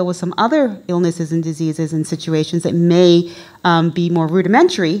to deal with some other illnesses and diseases and situations that may be more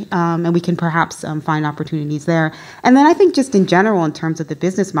rudimentary, and we can perhaps find opportunities there. And then I think just in general, in terms of the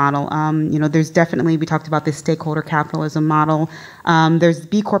business model, there's definitely, we talked about this stakeholder capitalism model. There's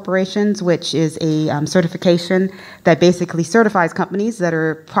B corporations, which is a certification that basically certifies companies that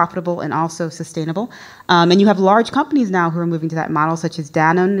are profitable and also sustainable. And you have large companies now who are moving to that model, such as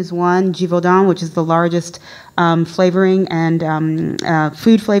Danone is one, Givaudan, which is the largest flavoring and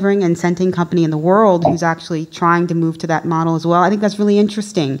food flavoring and scenting company in the world, who's actually trying to move to that model as well. I think that's really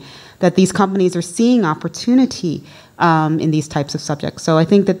interesting that these companies are seeing opportunity in these types of subjects. So I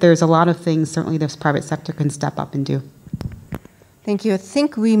think that there's a lot of things certainly this private sector can step up and do. Thank you. I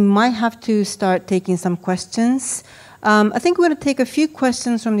think we might have to start taking some questions. I think we're going to take a few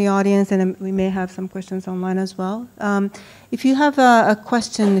questions from the audience, and then we may have some questions online as well. If you have a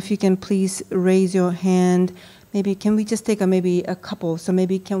question, if you can please raise your hand. Maybe can we just take maybe a couple? So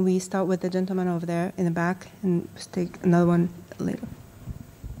maybe can we start with the gentleman over there in the back and just take another one later?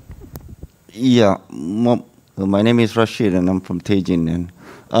 Yeah, my name is Rashid, and I'm from Teijin. And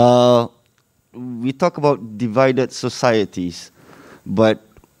we talk about divided societies, but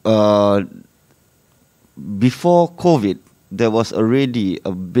before COVID, there was already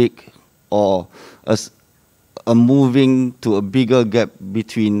a big or a moving to a bigger gap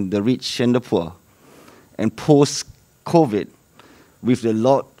between the rich and the poor. And post-COVID, with the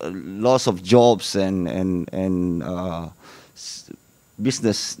loss of jobs and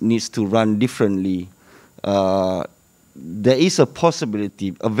business needs to run differently, there is a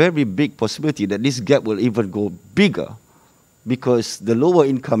possibility, a very big possibility, that this gap will even go bigger because the lower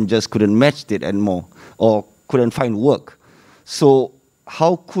income just couldn't match it anymore or couldn't find work. So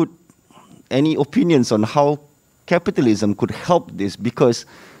how could any opinions on how capitalism could help this? Because,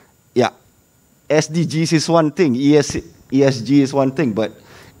 yeah, SDGs is one thing, ESG is one thing, but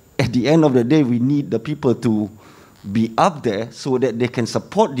at the end of the day, we need the people to be up there so that they can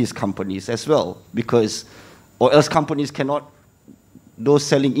support these companies as well, because, or else companies cannot, those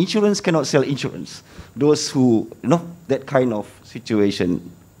selling insurance cannot sell insurance. Those who, that kind of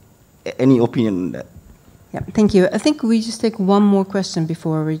situation. Any opinion on that? Yeah, thank you. I think we just take one more question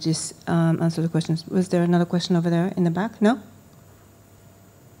before we just answer the questions. Was there another question over there in the back? No?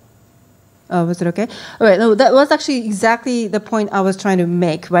 Oh, was it okay? All right, no, that was actually exactly the point I was trying to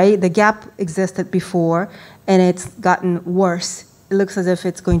make, right? The gap existed before, and it's gotten worse. It looks as if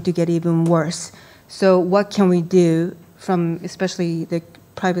it's going to get even worse. So what can we do from especially the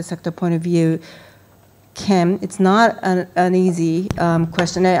private sector point of view? Kim, it's not an easy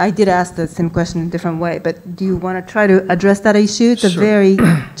question. I did ask the same question in a different way, but do you want to try to address that issue? It's a very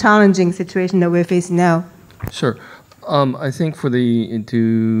challenging situation that we're facing now. Sure. I think for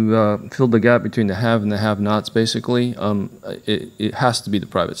to fill the gap between the have and the have-nots, basically, it has to be the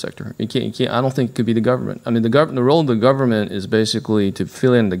private sector. It can't, I don't think it could be the government. I mean, the role of the government is basically to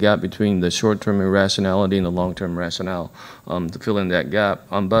fill in the gap between the short-term irrationality and the long-term rationale, to fill in that gap.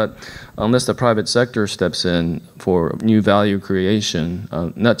 But unless the private sector steps in for new value creation,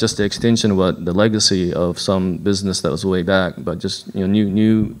 not just the extension of the legacy of some business that was way back, but just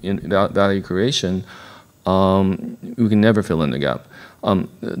new value creation, we can never fill in the gap.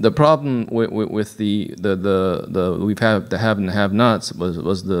 The problem with the we've had the have and the have-nots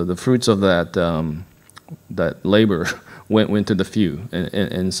was the fruits of that that labor went to the few,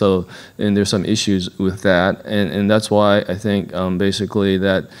 and so there's some issues with that, and that's why I think basically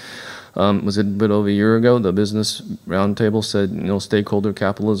that was it a bit over a year ago the Business Roundtable said stakeholder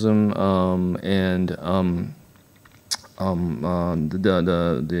capitalism and what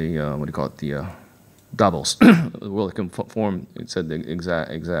do you call it, Davos, the World Economic Forum, said the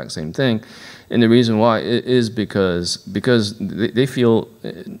exact same thing, and the reason why is because they feel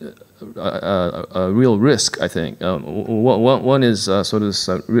a real risk. I think one is sort of this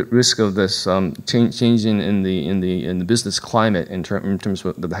risk of this changing in the business climate in terms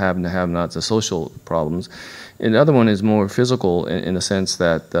of the have and the have-nots, the social problems. And the other one is more physical in the sense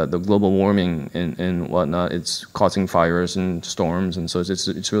that the global warming and whatnot, it's causing fires and storms, and so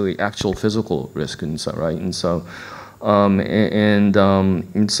it's really actual physical risk, and so right, and so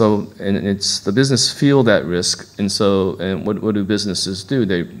it's the business feel that risk, and so what do businesses do?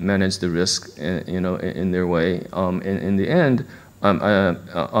 They manage the risk, in their way. In the end,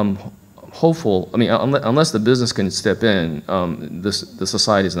 I'm hopeful. I mean, unless the business can step in, the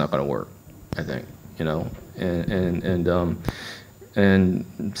society is not going to work, I think.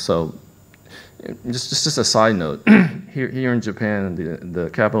 And so just a side note, here in Japan, the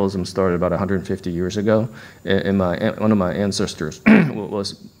capitalism started about 150 years ago, and one of my ancestors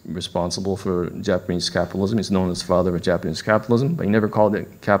was responsible for Japanese capitalism. He's known as the father of Japanese capitalism, but he never called it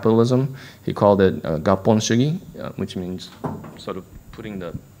capitalism. He called it gappon shugi, which means sort of putting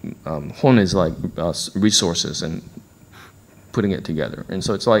the hon is like resources and putting it together. And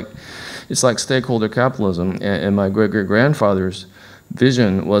so it's like stakeholder capitalism, and my great-great-grandfather's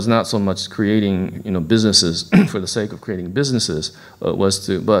vision was not so much creating businesses for the sake of creating businesses,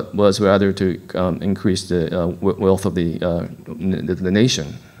 was rather to increase the wealth of the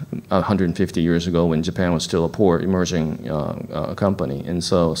nation 150 years ago, when Japan was still a poor emerging company. And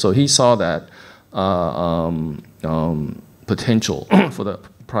so he saw that potential for the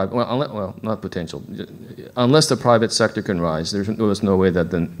private, not potential, unless the private sector can rise, there was no way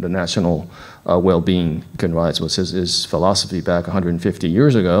that the national well-being can rise, was his philosophy back 150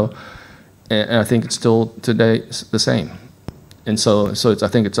 years ago, and I think it's still today the same. And so I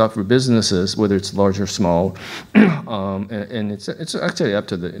think it's up for businesses, whether it's large or small, and it's actually up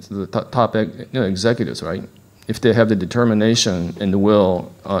to the top executives, right? If they have the determination and the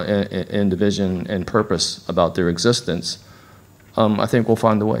will and the vision and purpose about their existence, I think we'll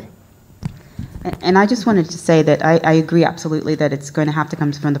find a way. And I just wanted to say that I agree absolutely that it's going to have to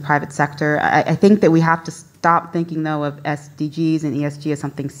come from the private sector. I think that we have to stop thinking, though, of SDGs and ESG as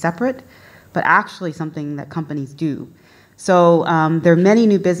something separate, but actually something that companies do. So there are many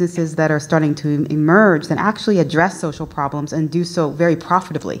new businesses that are starting to emerge that actually address social problems and do so very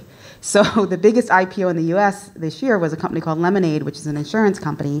profitably. So the biggest IPO in the US this year was a company called Lemonade, which is an insurance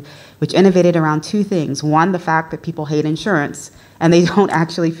company, which innovated around two things. One, the fact that people hate insurance, and they don't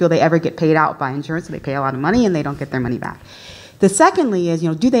actually feel they ever get paid out by insurance, so they pay a lot of money and they don't get their money back. The secondly is,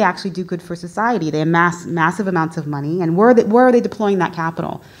 do they actually do good for society? They amass massive amounts of money, and where are they deploying that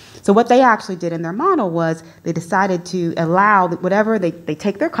capital? So what they actually did in their model was they decided to allow that whatever they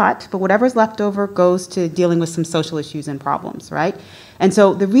take their cut, but whatever's left over goes to dealing with some social issues and problems, right? And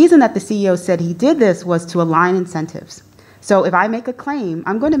so the reason that the CEO said he did this was to align incentives. So if I make a claim,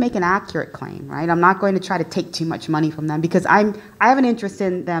 I'm going to make an accurate claim, right? I'm not going to try to take too much money from them because I have an interest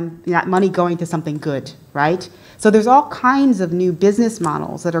in them, that money going to something good, right? So there's all kinds of new business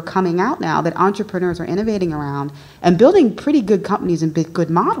models that are coming out now that entrepreneurs are innovating around and building pretty good companies and big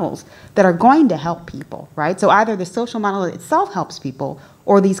good models that are going to help people, right? So either the social model itself helps people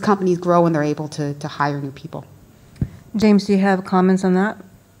or these companies grow and they're able to hire new people. James, do you have comments on that?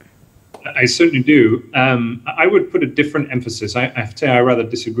 I certainly do. I would put a different emphasis. I have to say I rather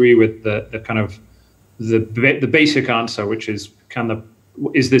disagree with the kind of the basic answer, which is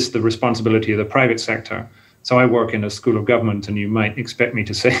is this the responsibility of the private sector? So I work in a school of government, and you might expect me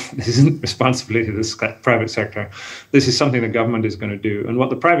to say this isn't the responsibility of the private sector. This is something the government is going to do. And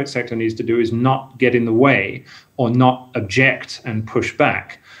what the private sector needs to do is not get in the way or not object and push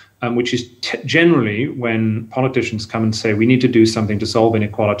back. Which is generally when politicians come and say, we need to do something to solve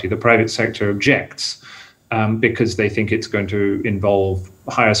inequality, the private sector objects because they think it's going to involve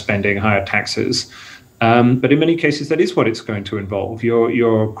higher spending, higher taxes. But in many cases, that is what it's going to involve.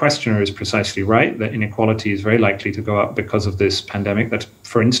 Your questioner is precisely right, that inequality is very likely to go up because of this pandemic. That,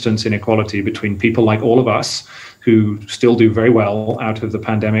 for instance, inequality between people like all of us who still do very well out of the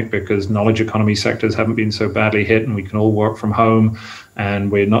pandemic because knowledge economy sectors haven't been so badly hit and we can all work from home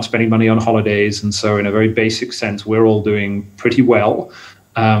and we're not spending money on holidays. And so in a very basic sense, we're all doing pretty well,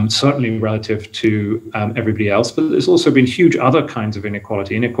 certainly relative to everybody else. But there's also been huge other kinds of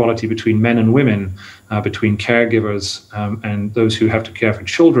inequality between men and women, between caregivers and those who have to care for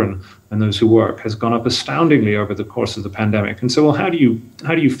children and those who work has gone up astoundingly over the course of the pandemic. And so, well, how do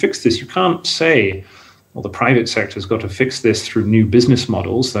you fix this? You can't say, well, the private sector's got to fix this through new business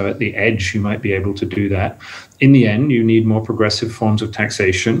models, though at the edge you might be able to do that. In the end, you need more progressive forms of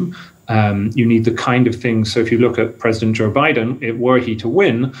taxation. You need the kind of things. So if you look at President Joe Biden, were he to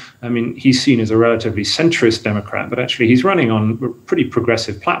win, I mean, he's seen as a relatively centrist Democrat, but actually he's running on a pretty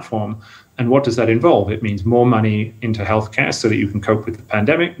progressive platform. And what does that involve? It means more money into healthcare so that you can cope with the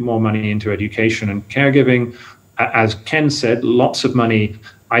pandemic, more money into education and caregiving. As Ken said, lots of money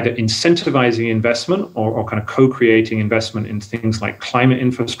either incentivizing investment or kind of co-creating investment in things like climate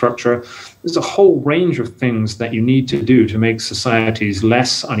infrastructure. There's a whole range of things that you need to do to make societies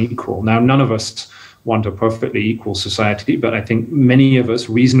less unequal. Now, none of us want a perfectly equal society, but I think many of us,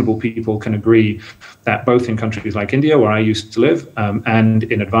 reasonable people, can agree that both in countries like India, where I used to live, and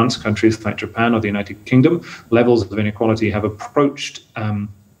in advanced countries like Japan or the United Kingdom, levels of inequality have approached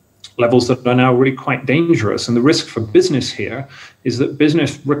levels that are now really quite dangerous. And the risk for business here is that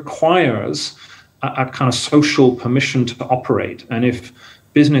business requires a kind of social permission to operate. And if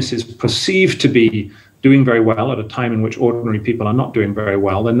business is perceived to be doing very well at a time in which ordinary people are not doing very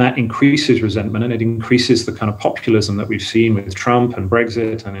well, then that increases resentment and it increases the kind of populism that we've seen with Trump and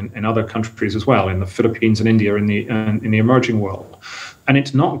Brexit and in other countries as well, in the Philippines and India, in the emerging world. And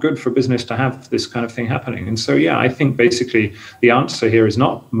it's not good for business to have this kind of thing happening. And so, yeah, I think basically the answer here is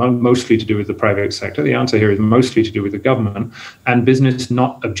not mostly to do with the private sector. The answer here is mostly to do with the government and business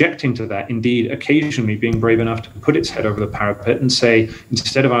not objecting to that. Indeed, occasionally being brave enough to put its head over the parapet and say,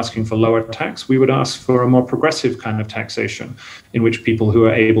 instead of asking for lower tax, we would ask for a more progressive kind of taxation in which people who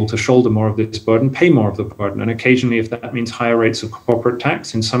are able to shoulder more of this burden pay more of the burden. And occasionally, if that means higher rates of corporate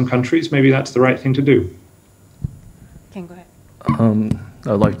tax in some countries, maybe that's the right thing to do. Ken, go ahead.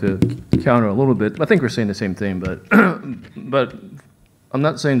 I'd like to counter a little bit. I think we're saying the same thing, but but I'm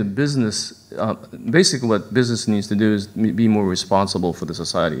not saying the business. Basically, what business needs to do is be more responsible for the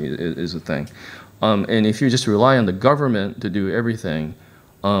society is the thing. And if you just rely on the government to do everything,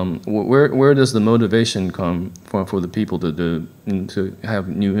 where does the motivation come for the people to have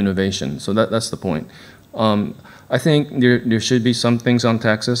new innovation? So that's the point. I think there should be some things on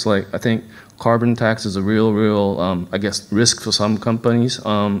taxes, like I think carbon tax is a real, I guess, risk for some companies,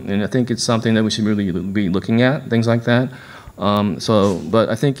 and I think it's something that we should really be looking at, things like that. But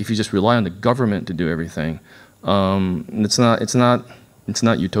I think if you just rely on the government to do everything, it's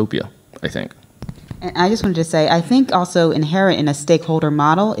not utopia, I think. And I just wanted to say, I think also inherent in a stakeholder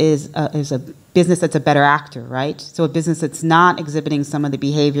model is a business that's a better actor, right? So a business that's not exhibiting some of the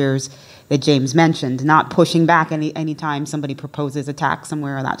behaviors that James mentioned, not pushing back any time somebody proposes a tax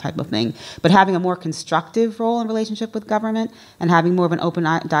somewhere or that type of thing, but having a more constructive role in relationship with government and having more of an open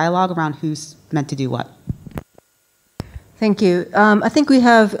dialogue around who's meant to do what. Thank you. I think we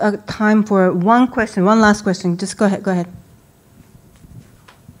have time for one question, one last question. Just go ahead. Go ahead.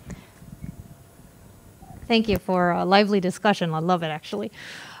 Thank you for a lively discussion. I love it, actually.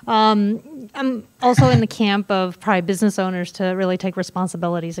 I'm also in the camp of probably business owners to really take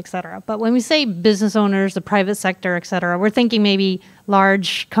responsibilities, et cetera. But when we say business owners, the private sector, et cetera, we're thinking maybe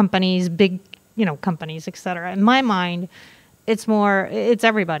large companies, big, companies, et cetera. In my mind, it's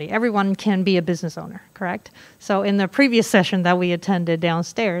everybody. Everyone can be a business owner, correct? So in the previous session that we attended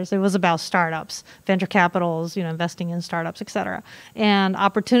downstairs, it was about startups, venture capitals, investing in startups, et cetera, and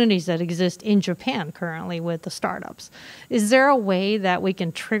opportunities that exist in Japan currently with the startups. Is there a way that we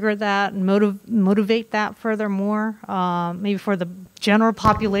can trigger that and motivate that furthermore, maybe for the general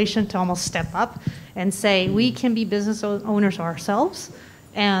population to almost step up and say, we can be business owners ourselves?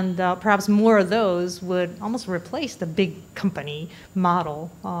 And perhaps more of those would almost replace the big company model,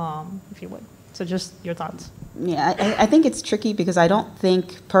 if you would. So just your thoughts. Yeah, I think it's tricky because I don't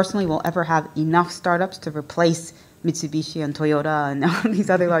think personally we'll ever have enough startups to replace Mitsubishi and Toyota and all these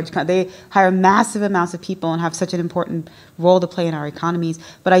other large companies. They hire massive amounts of people and have such an important role to play in our economies.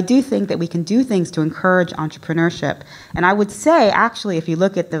 But I do think that we can do things to encourage entrepreneurship. And I would say, actually, if you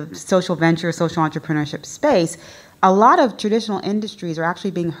look at the social venture, social entrepreneurship space, a lot of traditional industries are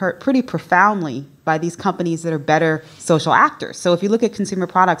actually being hurt pretty profoundly by these companies that are better social actors. So if you look at consumer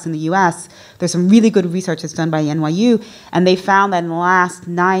products in the US, there's some really good research that's done by NYU, and they found that in the last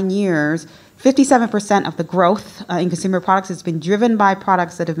 9 years, 57% of the growth in consumer products has been driven by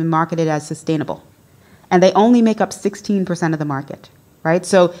products that have been marketed as sustainable. And they only make up 16% of the market, right?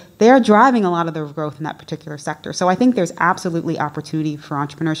 So they're driving a lot of the growth in that particular sector. So I think there's absolutely opportunity for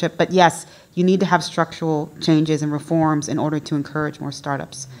entrepreneurship. But yes, you need to have structural changes and reforms in order to encourage more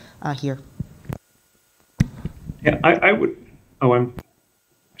startups here. Yeah, I would.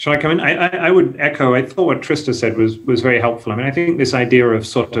 Shall I come in? I would echo. I thought what Trista said was very helpful. I mean, I think this idea of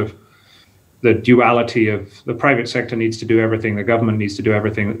sort of the duality of the private sector needs to do everything, the government needs to do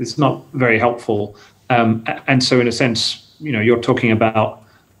everything. It's not very helpful. And so, in a sense, you're talking about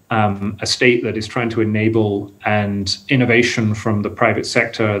a state that is trying to enable and innovation from the private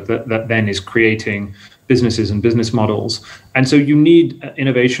sector that then is creating businesses and business models. And so you need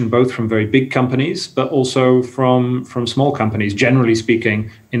innovation both from very big companies, but also from small companies. Generally speaking,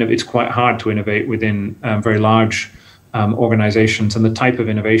 it's quite hard to innovate within very large organizations. And the type of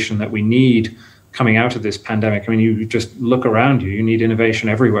innovation that we need coming out of this pandemic, I mean, you just look around you, you need innovation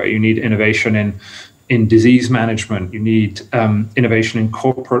everywhere. You need innovation in disease management. You need innovation in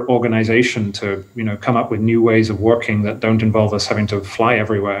corporate organization to come up with new ways of working that don't involve us having to fly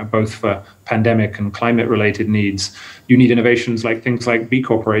everywhere, both for pandemic and climate related needs. You need innovations like things like B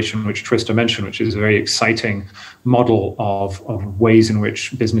Corporation, which Trista mentioned, which is a very exciting model of ways in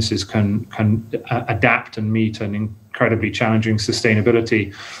which businesses can adapt and meet an incredibly challenging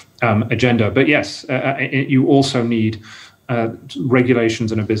sustainability agenda. But yes, you also need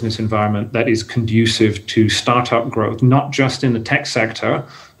regulations in a business environment that is conducive to startup growth, not just in the tech sector,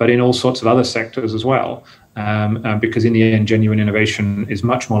 but in all sorts of other sectors as well. Because in the end, genuine innovation is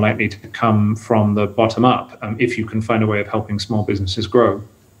much more likely to come from the bottom up if you can find a way of helping small businesses grow.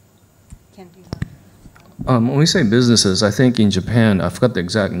 When we say businesses, I think in Japan, I forgot the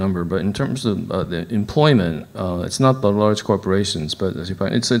exact number, but in terms of the employment, it's not the large corporations, but as you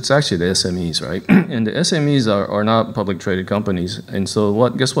find, it's actually the SMEs, right? And the SMEs are not public traded companies, and so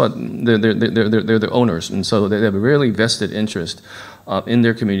guess what? They're the owners, and so they have a really vested interest in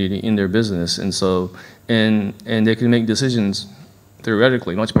their community, in their business, and so and they can make decisions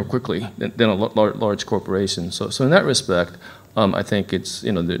theoretically much more quickly than a large corporation. So in that respect, I think it's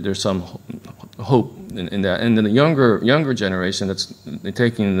there's some hope in that, and then the younger generation that's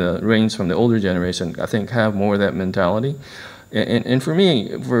taking the reins from the older generation, I think, have more of that mentality. And for me,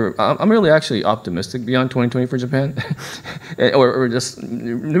 I'm really actually optimistic beyond 2020 for Japan. or just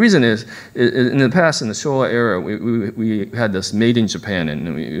the reason is in the past, in the Showa era, we had this made in Japan,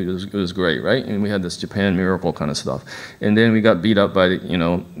 and it was great, right? And we had this Japan miracle kind of stuff. And then we got beat up by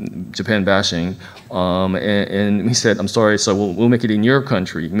Japan bashing, and we said, I'm sorry, so we'll make it in your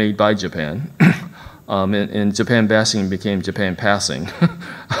country, made by Japan. and Japan bashing became Japan passing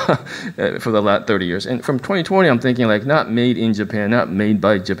for the last 30 years. And from 2020, I'm thinking like not made in Japan, not made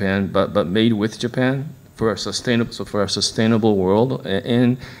by Japan, but made with Japan for a sustainable world.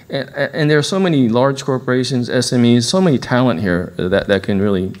 And there are so many large corporations, SMEs, so many talent here that can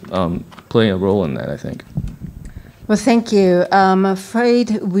really play a role in that, I think. Well, thank you. I'm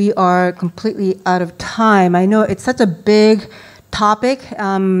afraid we are completely out of time. I know it's such a big topic.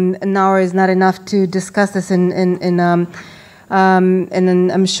 An hour is not enough to discuss this and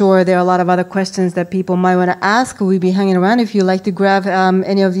then I'm sure there are a lot of other questions that people might want to ask. We'll be hanging around. If you'd like to grab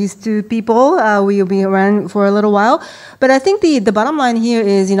any of these two people, we'll be around for a little while. But I think the bottom line here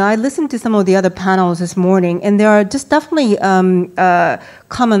is, I listened to some of the other panels this morning, and there are just definitely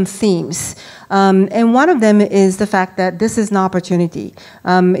common themes. And one of them is the fact that this is an opportunity.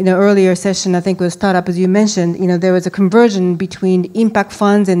 In an earlier session, I think it was startup, as you mentioned, there was a conversion between impact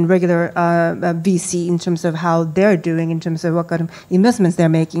funds and regular VC in terms of how they're doing, in terms of what kind of investments they're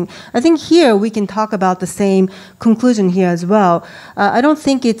making. I think here we can talk about the same conclusion here as well. I don't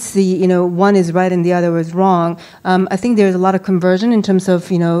think it's the, one is right and the other is wrong. I think there's a lot of conversion in terms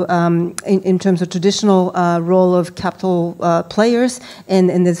of, in terms of traditional role of capital players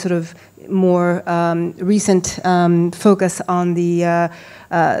and the sort of more recent focus on the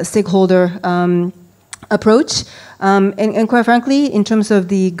stakeholder approach. And quite frankly, in terms of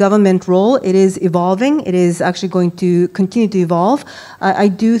the government role, it is evolving. It is actually going to continue to evolve. I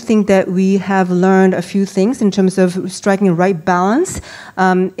do think that we have learned a few things in terms of striking the right balance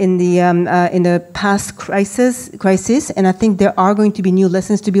in the past crisis, and I think there are going to be new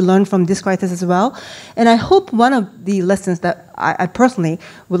lessons to be learned from this crisis as well. And I hope one of the lessons that I personally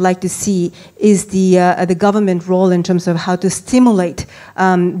would like to see is the government role in terms of how to stimulate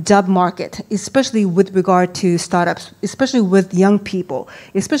job market, especially with regard to startups, especially with young people,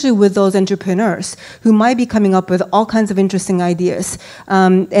 especially with those entrepreneurs who might be coming up with all kinds of interesting ideas.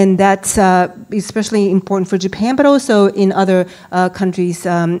 And that's especially important for Japan, but also in other countries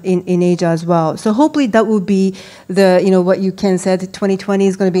in Asia as well. So hopefully that will be what you Ken said, 2020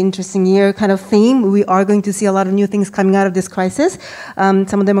 is going to be an interesting year kind of theme. We are going to see a lot of new things coming out of this crisis.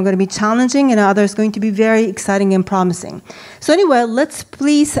 Some of them are going to be challenging and others going to be very exciting and promising. So anyway, let's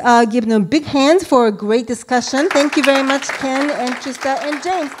please give them big hands for a great discussion. Thank you very much, Ken and Trista and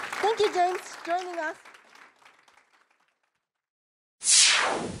James. Thank you, James, for joining us.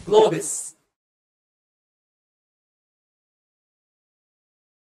 Globus.